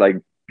 which is like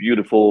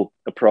beautiful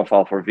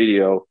profile for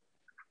video,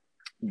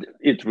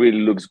 it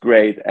really looks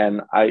great.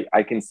 And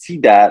I can see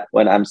that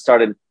when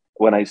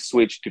I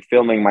switched to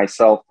filming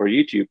myself for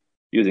YouTube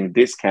using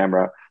this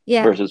camera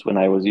Yeah. versus when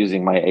I was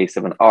using my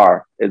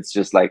A7R. It's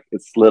just like,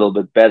 it's a little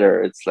bit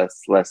better. It's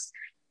less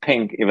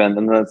pink even.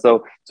 And then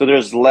so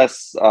there's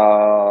less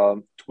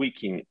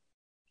tweaking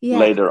Yeah.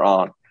 later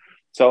on.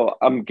 So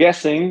I'm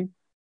guessing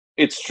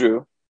it's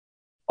true,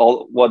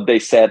 all what they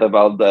said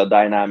about the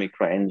dynamic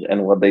range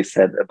and what they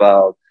said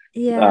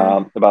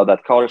Yeah. about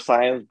that color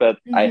science, but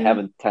I Mm-hmm.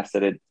 haven't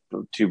tested it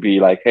to be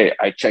like, hey,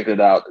 I checked it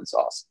out, it's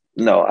awesome.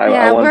 No, I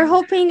Yeah, won't. we're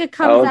hoping it I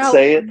comes won't out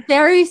say it.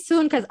 very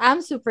soon because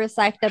I'm super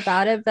psyched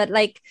about it. But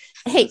like,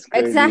 hey, It's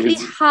crazy. exactly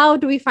It's how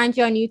do we find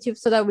you on YouTube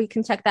so that we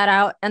can check that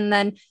out? And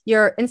then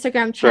your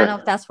Instagram channel, if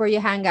sure. that's where you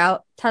hang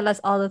out. Tell us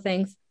all the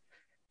things.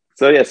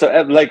 So yeah, so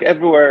like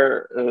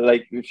everywhere,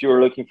 like if you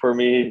were looking for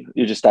me,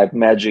 you just type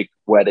magic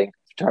wedding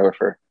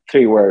photographer,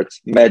 3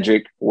 words,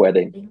 magic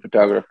wedding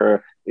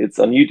photographer. It's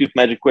on YouTube,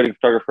 magic wedding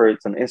photographer.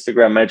 It's on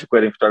Instagram, magic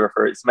wedding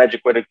photographer. It's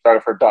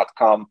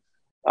magicweddingphotographer.com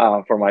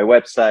for my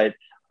website.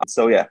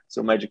 So yeah,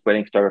 so magic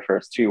wedding photographer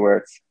is 3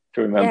 words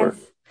to Yes. remember.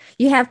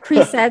 You have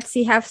presets,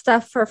 you have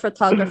stuff for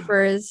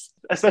photographers.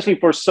 Especially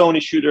for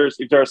Sony shooters,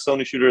 if there are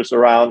Sony shooters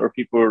around or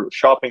people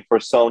shopping for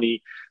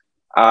Sony,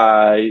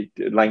 I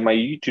like my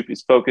YouTube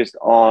is focused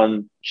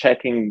on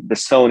checking the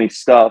Sony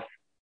stuff,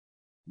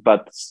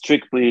 but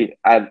strictly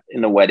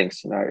in the wedding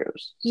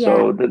scenarios. Yeah.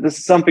 So this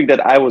is something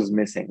that I was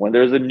missing. When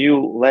there's a new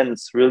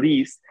lens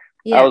released,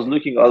 I Yeah. was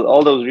looking at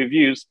all those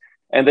reviews,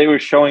 and they were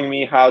showing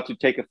me how to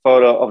take a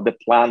photo of the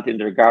plant in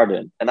their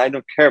garden, and I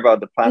don't care about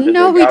the plant in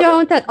No, their we garden.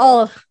 don't at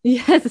all.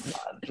 Yes.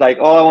 Like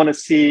all I want to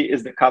see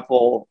is the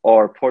couple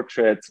or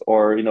portraits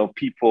or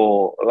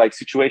people, like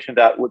situation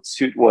that would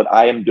suit what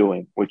I am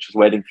doing, which is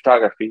wedding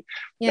photography.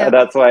 Yeah.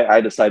 That's why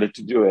I decided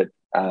to do it.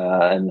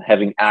 And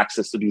having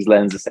access to these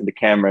lenses and the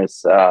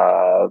cameras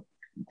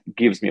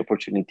gives me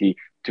opportunity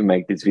to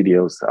make these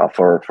videos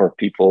for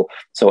people,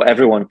 so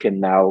everyone can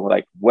now,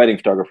 like wedding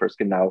photographers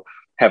can now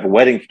have a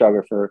wedding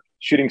photographer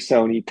shooting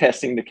Sony,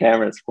 testing the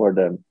cameras for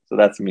them. So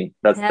that's me.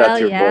 That's Hell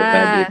your boy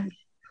Magic.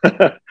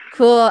 yeah.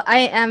 Cool. I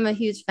am a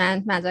huge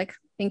fan, Magic.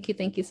 Thank you.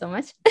 Thank you so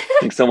much.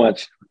 Thanks so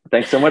much.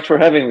 Thanks so much for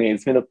having me.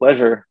 It's been a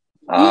pleasure.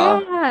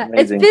 Yeah,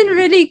 it's Amazing. been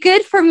really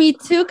good for me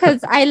too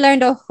because I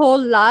learned a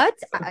whole lot,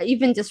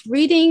 even just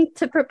reading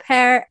to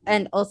prepare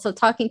and also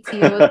talking to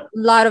you. A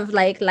lot of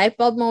like light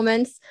bulb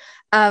moments.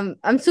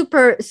 I'm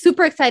super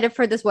super excited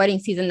for this wedding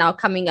season now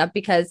coming up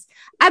because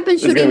I've been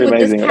It's gonna shooting be with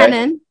this amazing, right?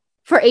 Canon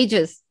for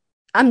ages.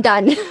 I'm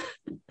done.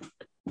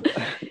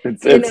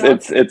 It's You it's know,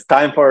 it's it's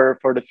time for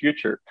the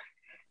future.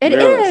 it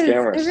Mirrorless is. It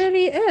cameras.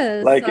 really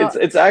is. Like So,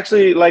 it's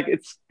actually like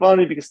it's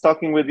funny because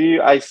talking with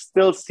you, I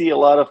still see a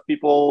lot of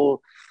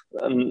people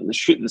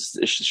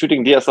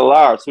shooting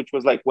DSLRs, which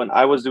was like when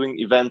I was doing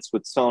events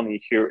with Sony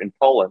here in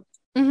Poland.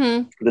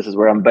 mhm. This is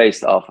where I'm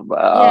based off of.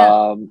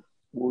 Yeah.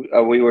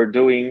 We were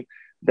doing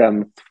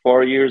them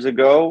 4 years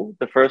ago.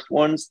 The first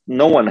ones,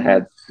 no one Mhm.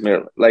 had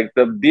mirror. Like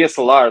the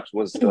DSLRs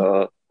was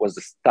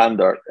the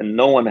standard, and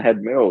no one had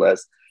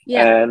mirrorless.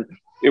 Yeah. And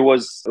it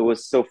was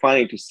so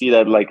funny to see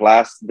that like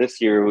this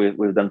year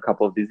we've done a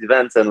couple of these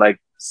events, and like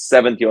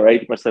 70 or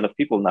 80% of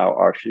people now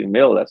are shooting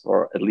mirrorless,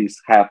 or at least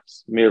have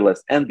mirrorless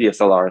and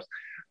DSLRs.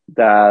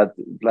 That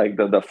like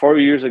the 4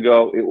 years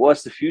ago it was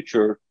the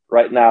future.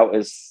 Right now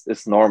is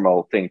normal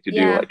thing to do,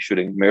 Yeah. like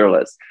shooting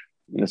mirrorless.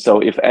 So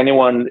if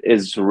anyone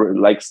is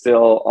like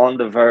still on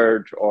the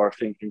verge or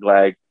thinking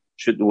like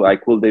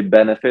will they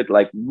benefit,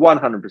 like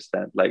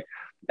 100%, like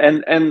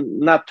and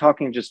not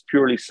talking just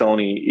purely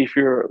Sony. If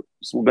you're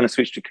going to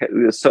switch to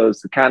so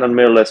it's Canon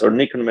mirrorless or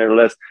Nikon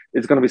mirrorless,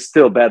 it's going to be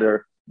still better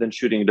than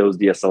shooting those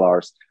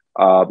DSLRs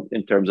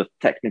in terms of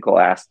technical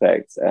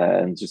aspects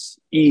and just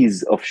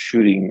ease of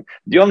shooting.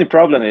 The only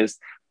problem is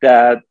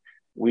that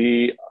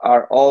we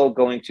are all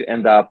going to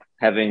end up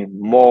having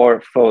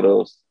more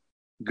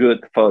good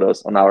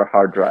photos on our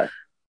hard drive.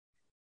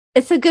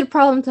 It's a good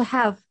problem to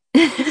have.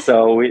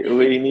 So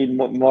we need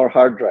more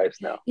hard drives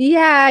now.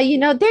 Yeah,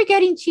 they're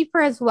getting cheaper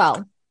as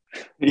well.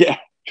 Yeah,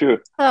 true.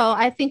 So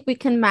I think we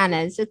can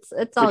manage. It's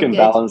We all can good.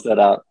 balance that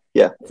out.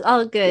 Yeah. It's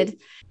all good.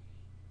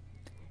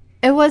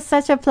 It was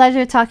such a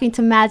pleasure talking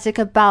to Magic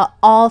about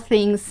all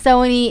things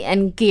Sony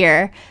and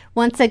gear.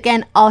 Once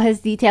again, all his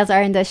details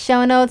are in the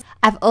show notes.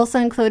 I've also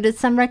included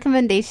some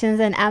recommendations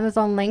and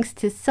Amazon links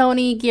to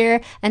Sony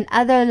gear and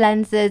other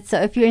lenses. So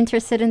if you're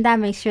interested in that,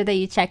 make sure that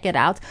you check it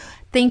out.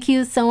 Thank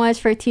you so much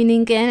for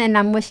tuning in, and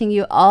I'm wishing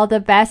you all the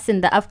best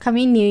in the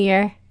upcoming new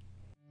year.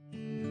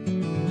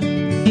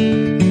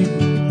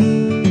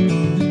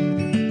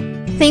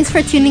 Thanks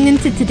for tuning in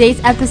to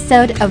today's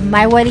episode of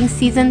My Wedding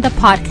Season, the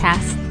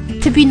podcast.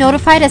 To be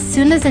notified as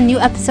soon as a new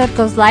episode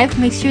goes live,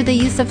 make sure that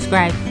you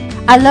subscribe.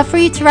 I'd love for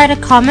you to write a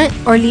comment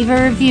or leave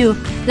a review.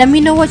 Let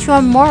me know what you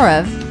want more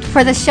of.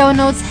 For the show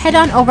notes, head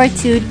on over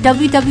to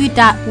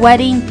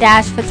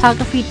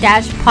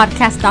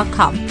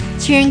www.wedding-photography-podcast.com.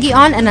 Cheeringy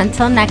on, and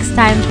until next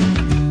time.